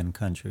city and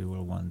country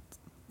will want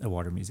a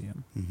water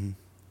museum,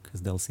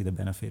 because they'll see the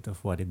benefit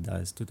of what it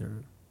does to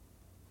their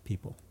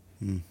people.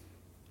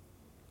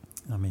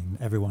 I mean,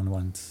 everyone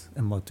wants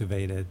a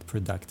motivated,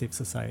 productive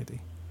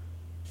society.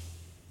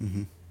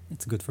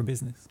 It's good for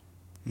business.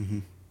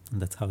 And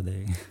that's how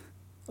they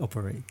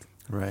operate.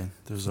 Right.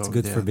 It's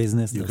good for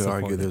business. You could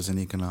argue there's an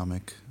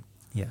economic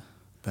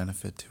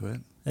benefit to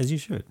it. As you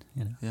should,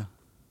 Yeah.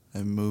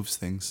 It moves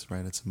things,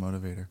 right? It's a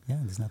motivator. Yeah,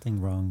 there's nothing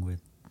wrong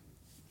with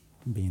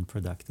being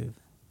productive.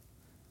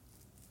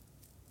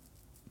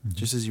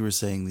 Just as you were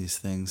saying these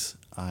things,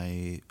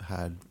 I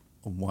had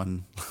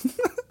one...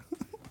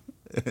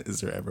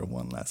 Is there ever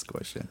one last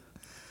question?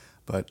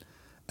 But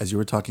as you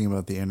were talking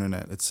about the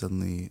internet, it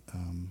suddenly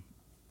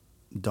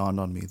dawned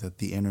on me that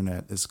the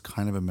internet is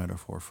kind of a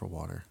metaphor for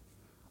water,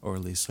 or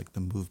at least like the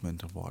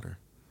movement of water.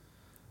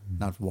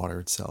 Not water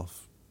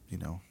itself,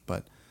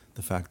 but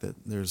the fact that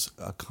there's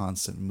a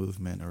constant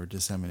movement or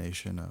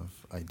dissemination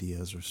of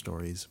ideas or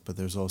stories, but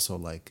there's also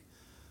like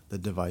the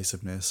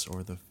divisiveness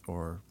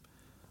or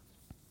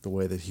the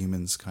way that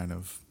humans kind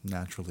of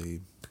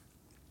naturally,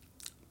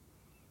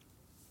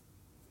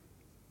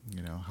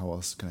 how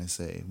else can I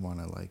say, want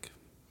to like.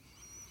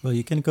 Well,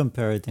 you can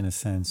compare it in a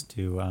sense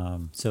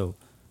to so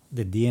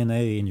the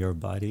DNA in your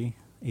body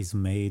is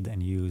made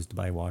and used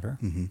by water.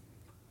 Mm-hmm.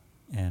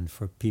 And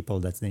for people,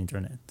 that's the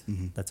internet.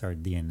 Mm-hmm. That's our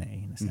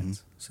DNA in a sense.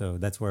 Mm-hmm. So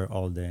that's where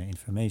all the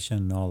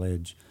information,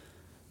 knowledge.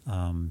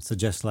 So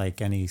just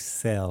like any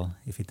cell,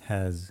 if it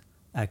has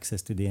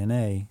access to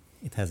DNA,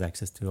 it has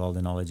access to all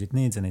the knowledge it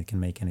needs, and it can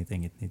make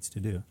anything it needs to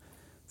do.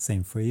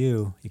 Same for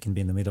you. You can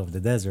be in the middle of the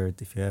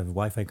desert. If you have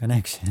Wi-Fi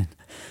connection,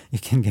 you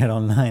can get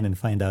online and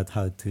find out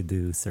how to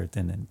do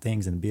certain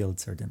things and build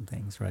certain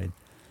things, right?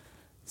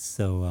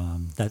 So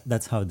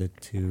that's how the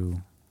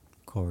two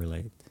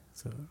correlate.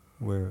 So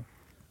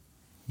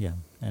yeah.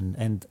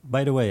 And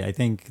by the way, I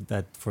think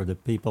that for the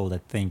people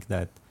that think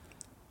that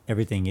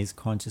everything is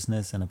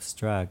consciousness and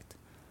abstract,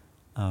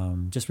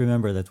 just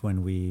remember that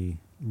when we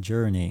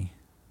journey,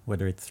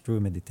 whether it's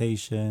through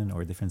meditation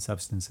or different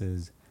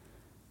substances,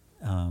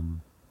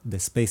 the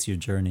space you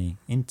journey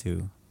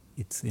into,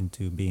 it's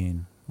into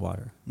being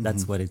water. Mm-hmm.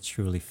 That's what it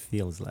truly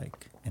feels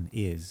like and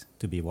is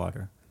to be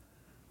water.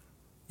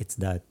 It's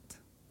that,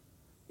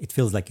 it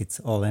feels like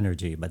it's all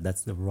energy, but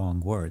that's the wrong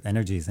word.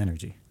 Energy is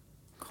energy.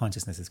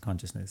 Consciousness is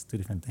consciousness, two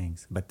different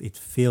things. But it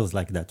feels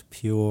like that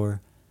pure,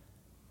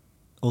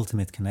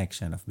 ultimate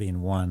connection of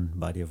being one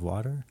body of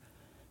water.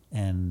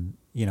 And,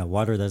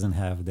 water doesn't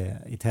have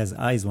it has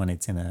eyes when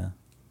it's in a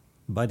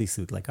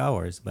bodysuit like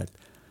ours, but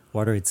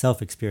water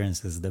itself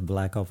experiences the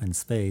black open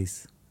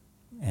space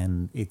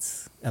and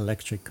its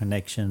electric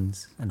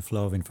connections and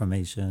flow of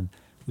information,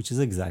 which is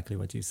exactly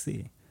what you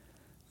see.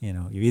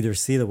 You either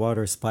see the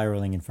water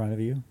spiraling in front of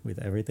you with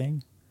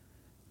everything,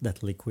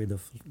 that liquid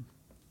of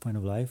point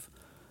of life,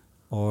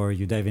 or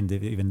you dive in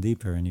even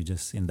deeper and you're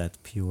just in that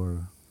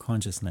pure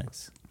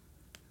consciousness,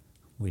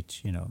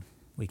 which,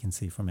 we can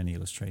see from many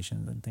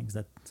illustrations and things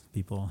that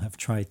people have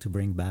tried to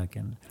bring back.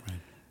 And right.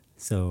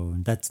 So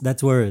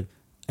that's where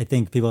I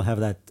think people have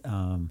that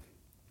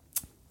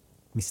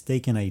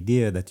mistaken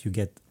idea that you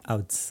get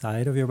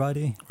outside of your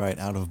body. Right,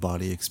 out of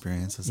body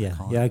experience, as they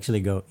call it. You actually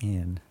go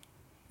in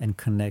and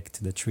connect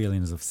to the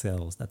trillions of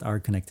cells that are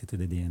connected to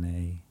the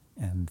DNA.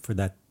 And for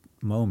that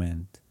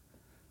moment,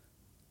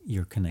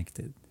 you're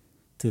connected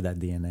to that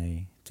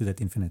DNA, to that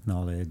infinite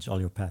knowledge, all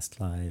your past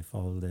life,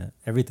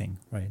 everything,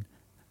 right?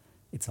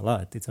 It's a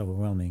lot, it's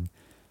overwhelming.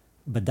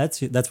 But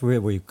that's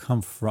where you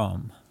come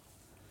from.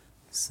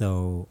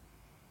 So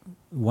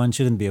one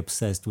shouldn't be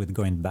obsessed with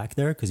going back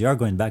there, because you are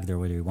going back there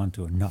whether you want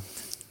to or not.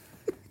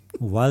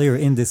 While you're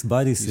in this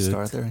bodysuit, you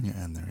start there and you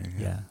end there.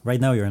 Yeah.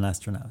 Right now you're an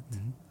astronaut,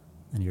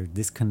 and you're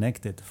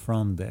disconnected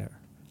from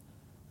there.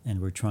 And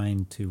we're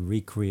trying to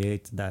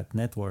recreate that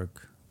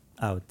network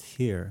out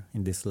here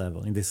in this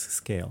level, in this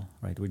scale,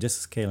 right? We're just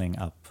scaling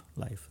up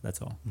life,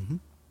 that's all. Mm-hmm.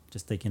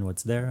 Just taking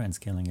what's there and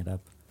scaling it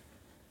up.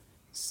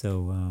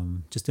 So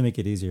just to make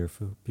it easier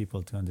for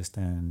people to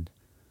understand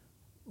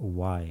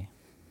why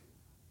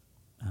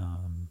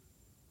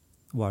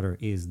water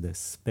is the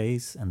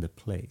space and the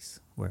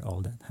place where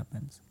all that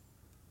happens.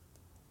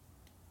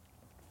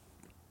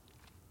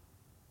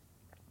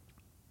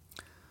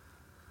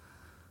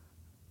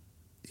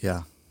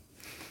 Yeah,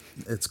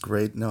 it's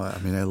great. No, I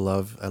mean, I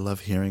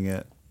love hearing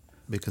it,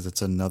 because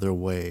it's another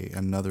way,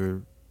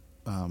 another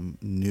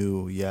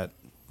new yet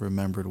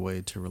remembered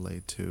way to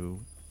relate to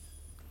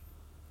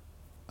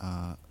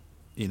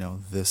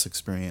this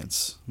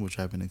experience, which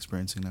I've been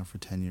experiencing now for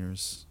 10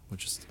 years,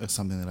 which is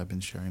something that I've been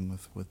sharing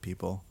with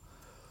people.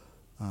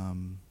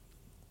 And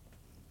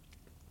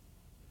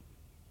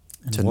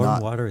warm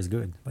water is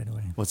good, by the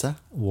way. What's that?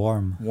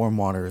 Warm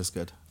water is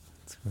good.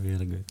 It's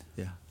really good.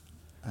 Yeah,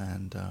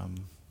 and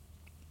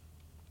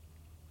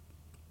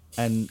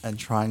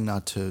trying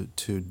not to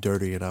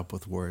dirty it up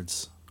with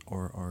words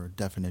or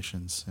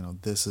definitions.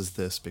 This is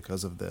this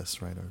because of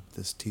this, right? Or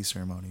this tea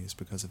ceremony is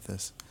because of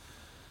this.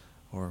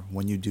 Or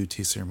when you do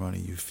tea ceremony,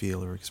 you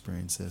feel or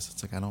experience this.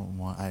 It's like I don't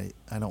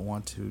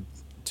want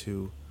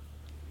to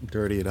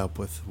dirty it up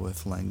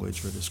with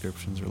language or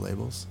descriptions or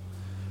labels.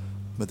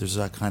 But there's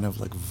that kind of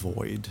like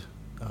void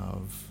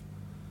of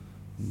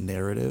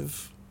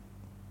narrative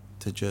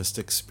to just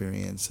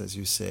experience, as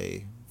you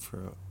say,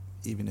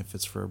 even if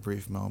it's for a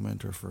brief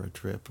moment or for a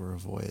trip or a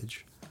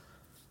voyage,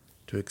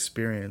 to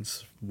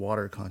experience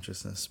water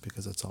consciousness,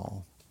 because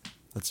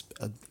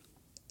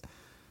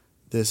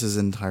this is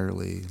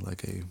entirely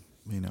like a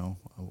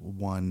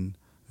one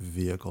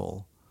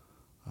vehicle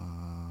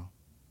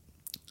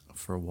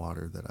for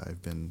water that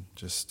I've been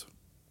just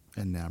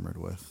enamored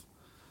with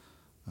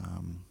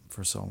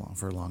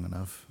for long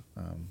enough,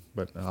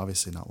 but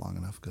obviously not long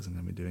enough, because I'm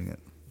going to be doing it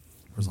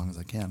for as long as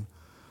I can.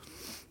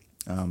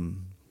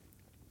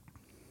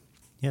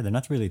 Yeah, they're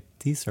not really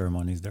tea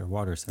ceremonies, they're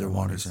water ceremonies. They're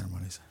water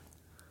ceremonies.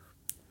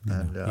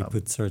 And you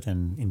put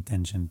certain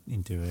intention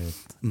into it,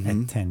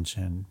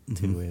 attention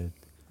to it,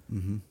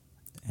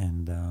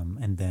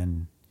 and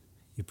then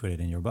you put it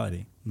in your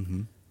body.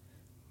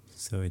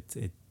 So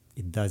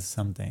it does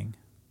something.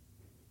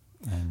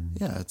 And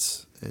yeah,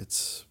 it's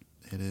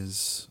it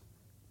is,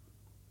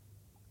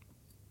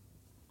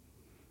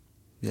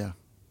 yeah.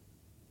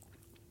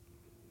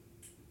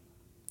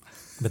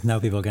 But now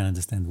people can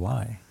understand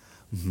why.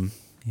 Mm-hmm.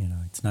 You know,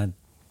 it's not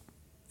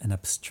an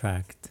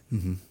abstract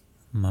Mm-hmm.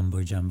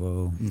 mumbo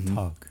jumbo Mm-hmm.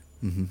 talk.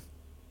 Mm-hmm.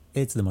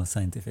 It's the most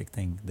scientific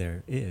thing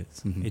there is.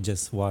 Mm-hmm. It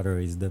just water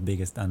is the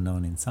biggest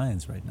unknown in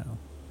science right now.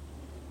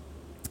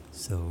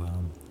 So,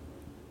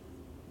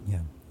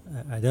 yeah,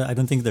 I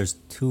don't think there's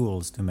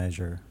tools to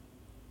measure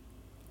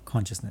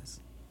consciousness.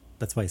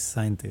 That's why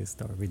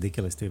scientists are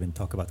ridiculous to even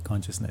talk about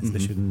consciousness. They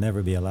Mhm. should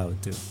never be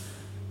allowed to,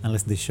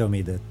 unless they show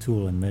me the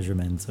tool and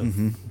measurements of,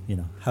 Mhm. you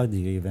know, how do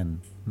you even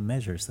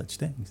measure such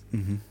things?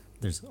 Mm-hmm.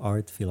 There's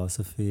art,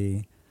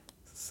 philosophy,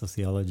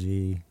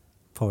 sociology,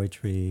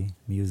 poetry,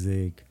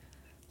 music.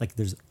 Like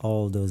there's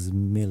all those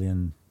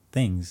million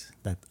things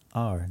that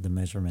are the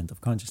measurement of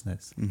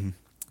consciousness. Mm-hmm.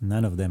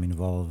 None of them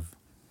involve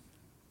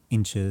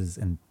inches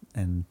and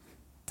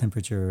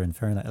temperature and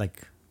Fahrenheit.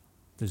 Like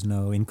there's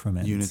no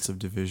increments. Units of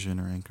division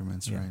or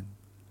increments, Yeah. right?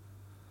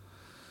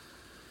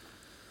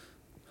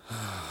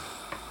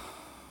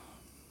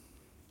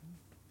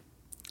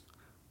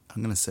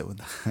 I'm gonna sit with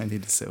that. I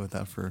need to sit with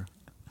that for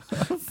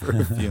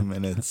a few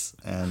minutes,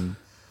 and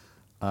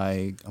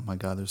oh my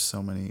God, there's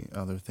so many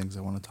other things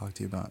I want to talk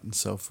to you about, and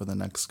so for the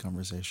next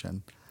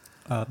conversation,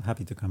 I'm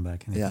happy to come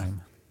back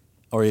anytime.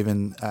 or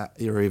even at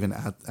you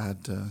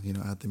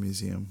know, at the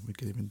museum, we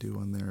could even do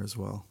one there as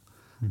well.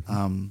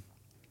 Mhm.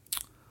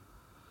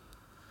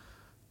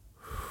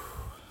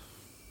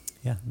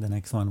 Yeah, the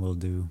next one we'll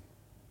do,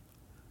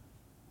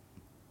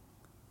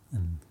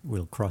 and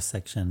we'll cross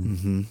section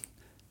Mm-hmm.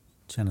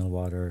 channel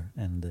water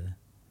and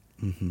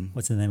Mm-hmm.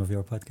 what's the name of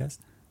your podcast?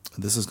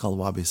 This is called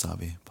Wabi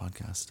Sabi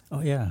Podcast. Oh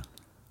yeah,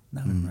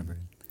 now I remember it.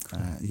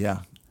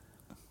 Yeah,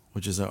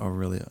 which is a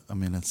really, I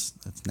mean, it's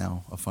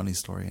now a funny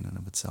story in and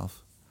of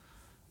itself.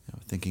 You know,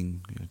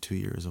 thinking 2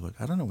 years of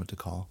like, I don't know what to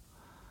call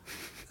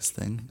this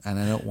thing, and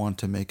I don't want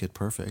to make it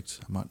perfect.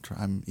 I'm not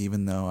trying,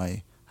 even though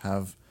I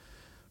have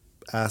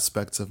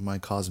aspects of my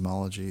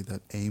cosmology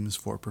that aims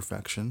for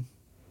perfection,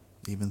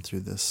 even through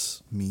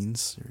this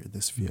means or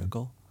this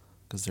vehicle,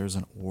 because there's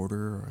an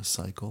order or a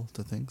cycle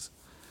to things.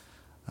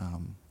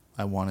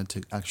 I wanted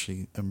to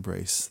actually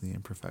embrace the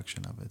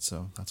imperfection of it,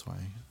 so that's why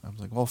I was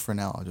like, well, for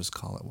now, I'll just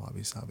call it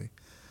Wabi Sabi.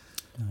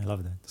 I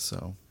love that.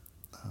 So,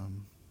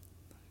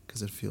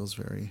 because it feels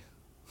very,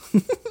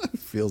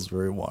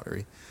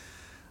 watery,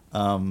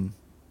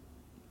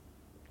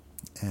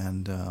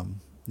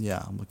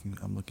 yeah, I'm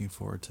looking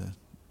forward to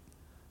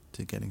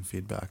getting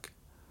feedback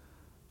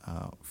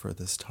for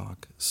this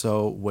talk.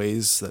 So,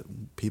 ways that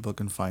people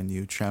can find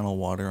you: Channel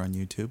Water on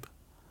YouTube.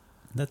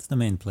 That's the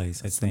main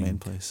place. That's I think the main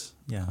place.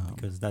 Yeah,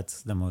 because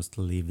that's the most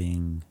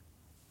living.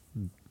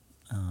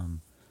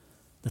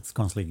 That's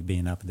constantly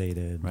being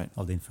updated. Right.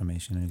 All the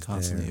information is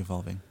Constantly there.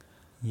 evolving.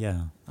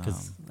 Yeah,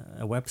 because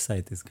a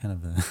website is kind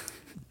of a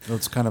Well,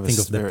 it's kind of think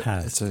of the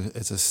past.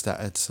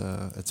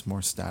 It's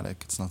more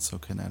static. It's not so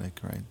kinetic,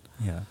 right?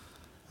 yeah,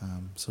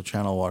 So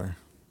Channel Water.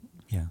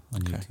 yeah,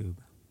 on Okay. YouTube,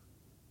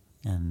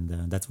 and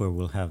that's where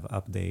we'll have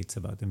updates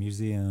about the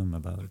museum,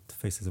 about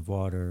Faces of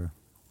Water.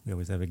 We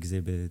always have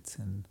exhibits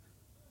and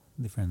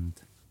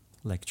different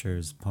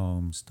lectures,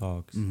 poems,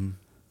 talks. Mm-hmm.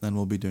 Then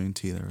we'll be doing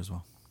tea there as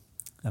well.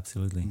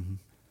 Absolutely. Mm-hmm.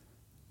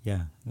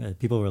 Yeah.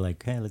 People were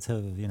like, hey, let's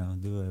have,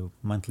 do a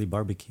monthly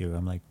barbecue.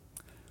 I'm like,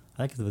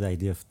 I like the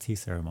idea of tea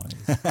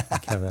ceremonies.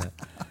 Like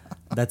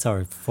that's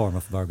our form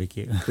of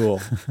barbecue. Cool.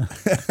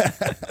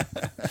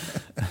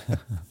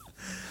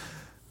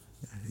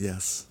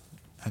 Yes.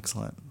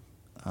 Excellent.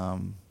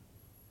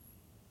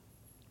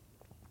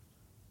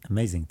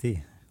 Amazing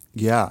tea.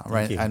 Yeah, Thank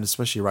right. you. And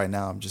especially right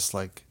now, I'm just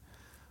like,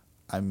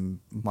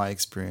 my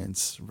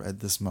experience at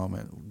this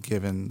moment,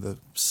 given the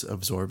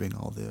absorbing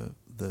all the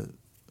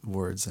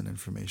words and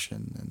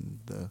information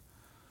and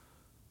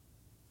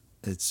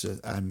it's just,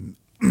 I'm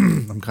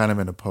I'm kind of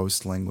in a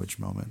post language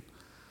moment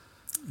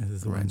This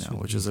is right one now, should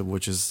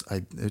which is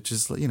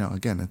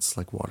again, it's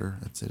like water.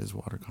 It is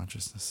water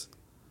consciousness.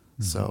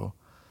 Mhm. So,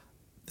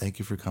 thank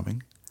you for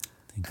coming,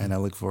 Thank you. and I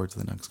look forward to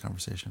the next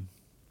conversation.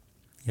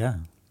 Yeah,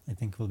 I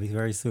think we'll be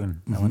very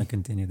soon. I Mhm. want to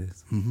continue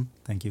this. Mm-hmm.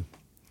 Thank you.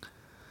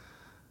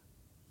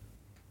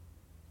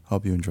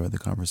 Hope you enjoyed the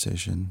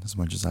conversation as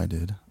much as I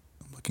did.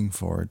 I'm looking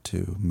forward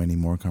to many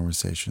more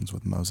conversations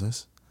with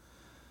Moses.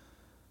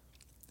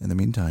 In the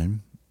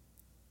meantime,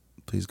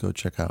 please go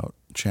check out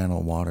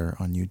Channel Water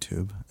on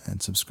YouTube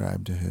and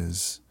subscribe to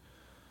his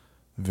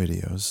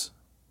videos.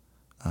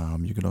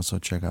 You can also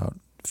check out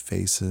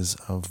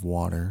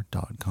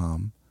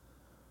facesofwater.com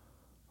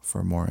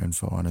for more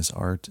info on his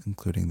art,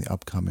 including the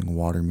upcoming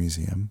Water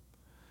Museum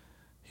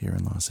here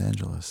in Los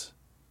Angeles.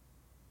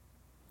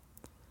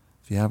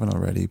 If you haven't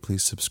already,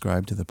 please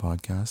subscribe to the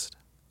podcast.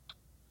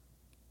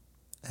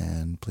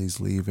 And please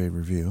leave a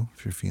review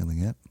if you're feeling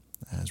it,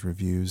 as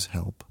reviews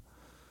help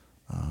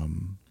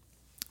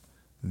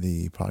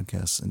the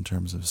podcast in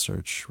terms of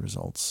search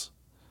results.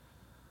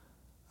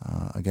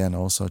 Again,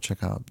 also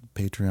check out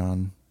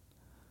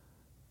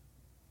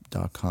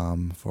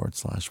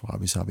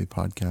patreon.com/Wabi Sabi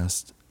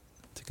Podcast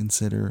to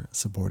consider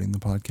supporting the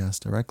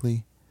podcast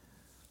directly.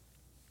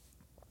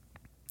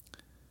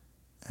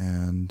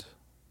 And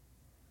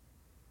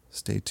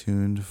stay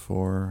tuned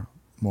for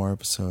more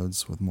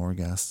episodes with more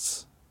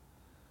guests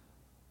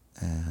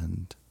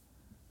and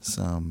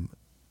some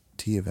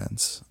tea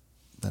events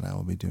that I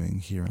will be doing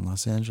here in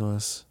Los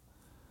Angeles.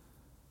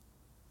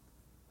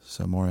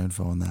 So more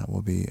info on that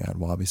will be at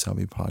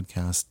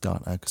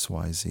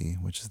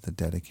wabisabipodcast.xyz, which is the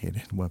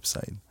dedicated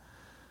website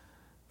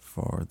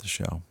for the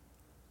show.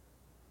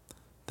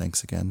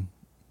 Thanks again.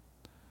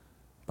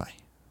 Bye.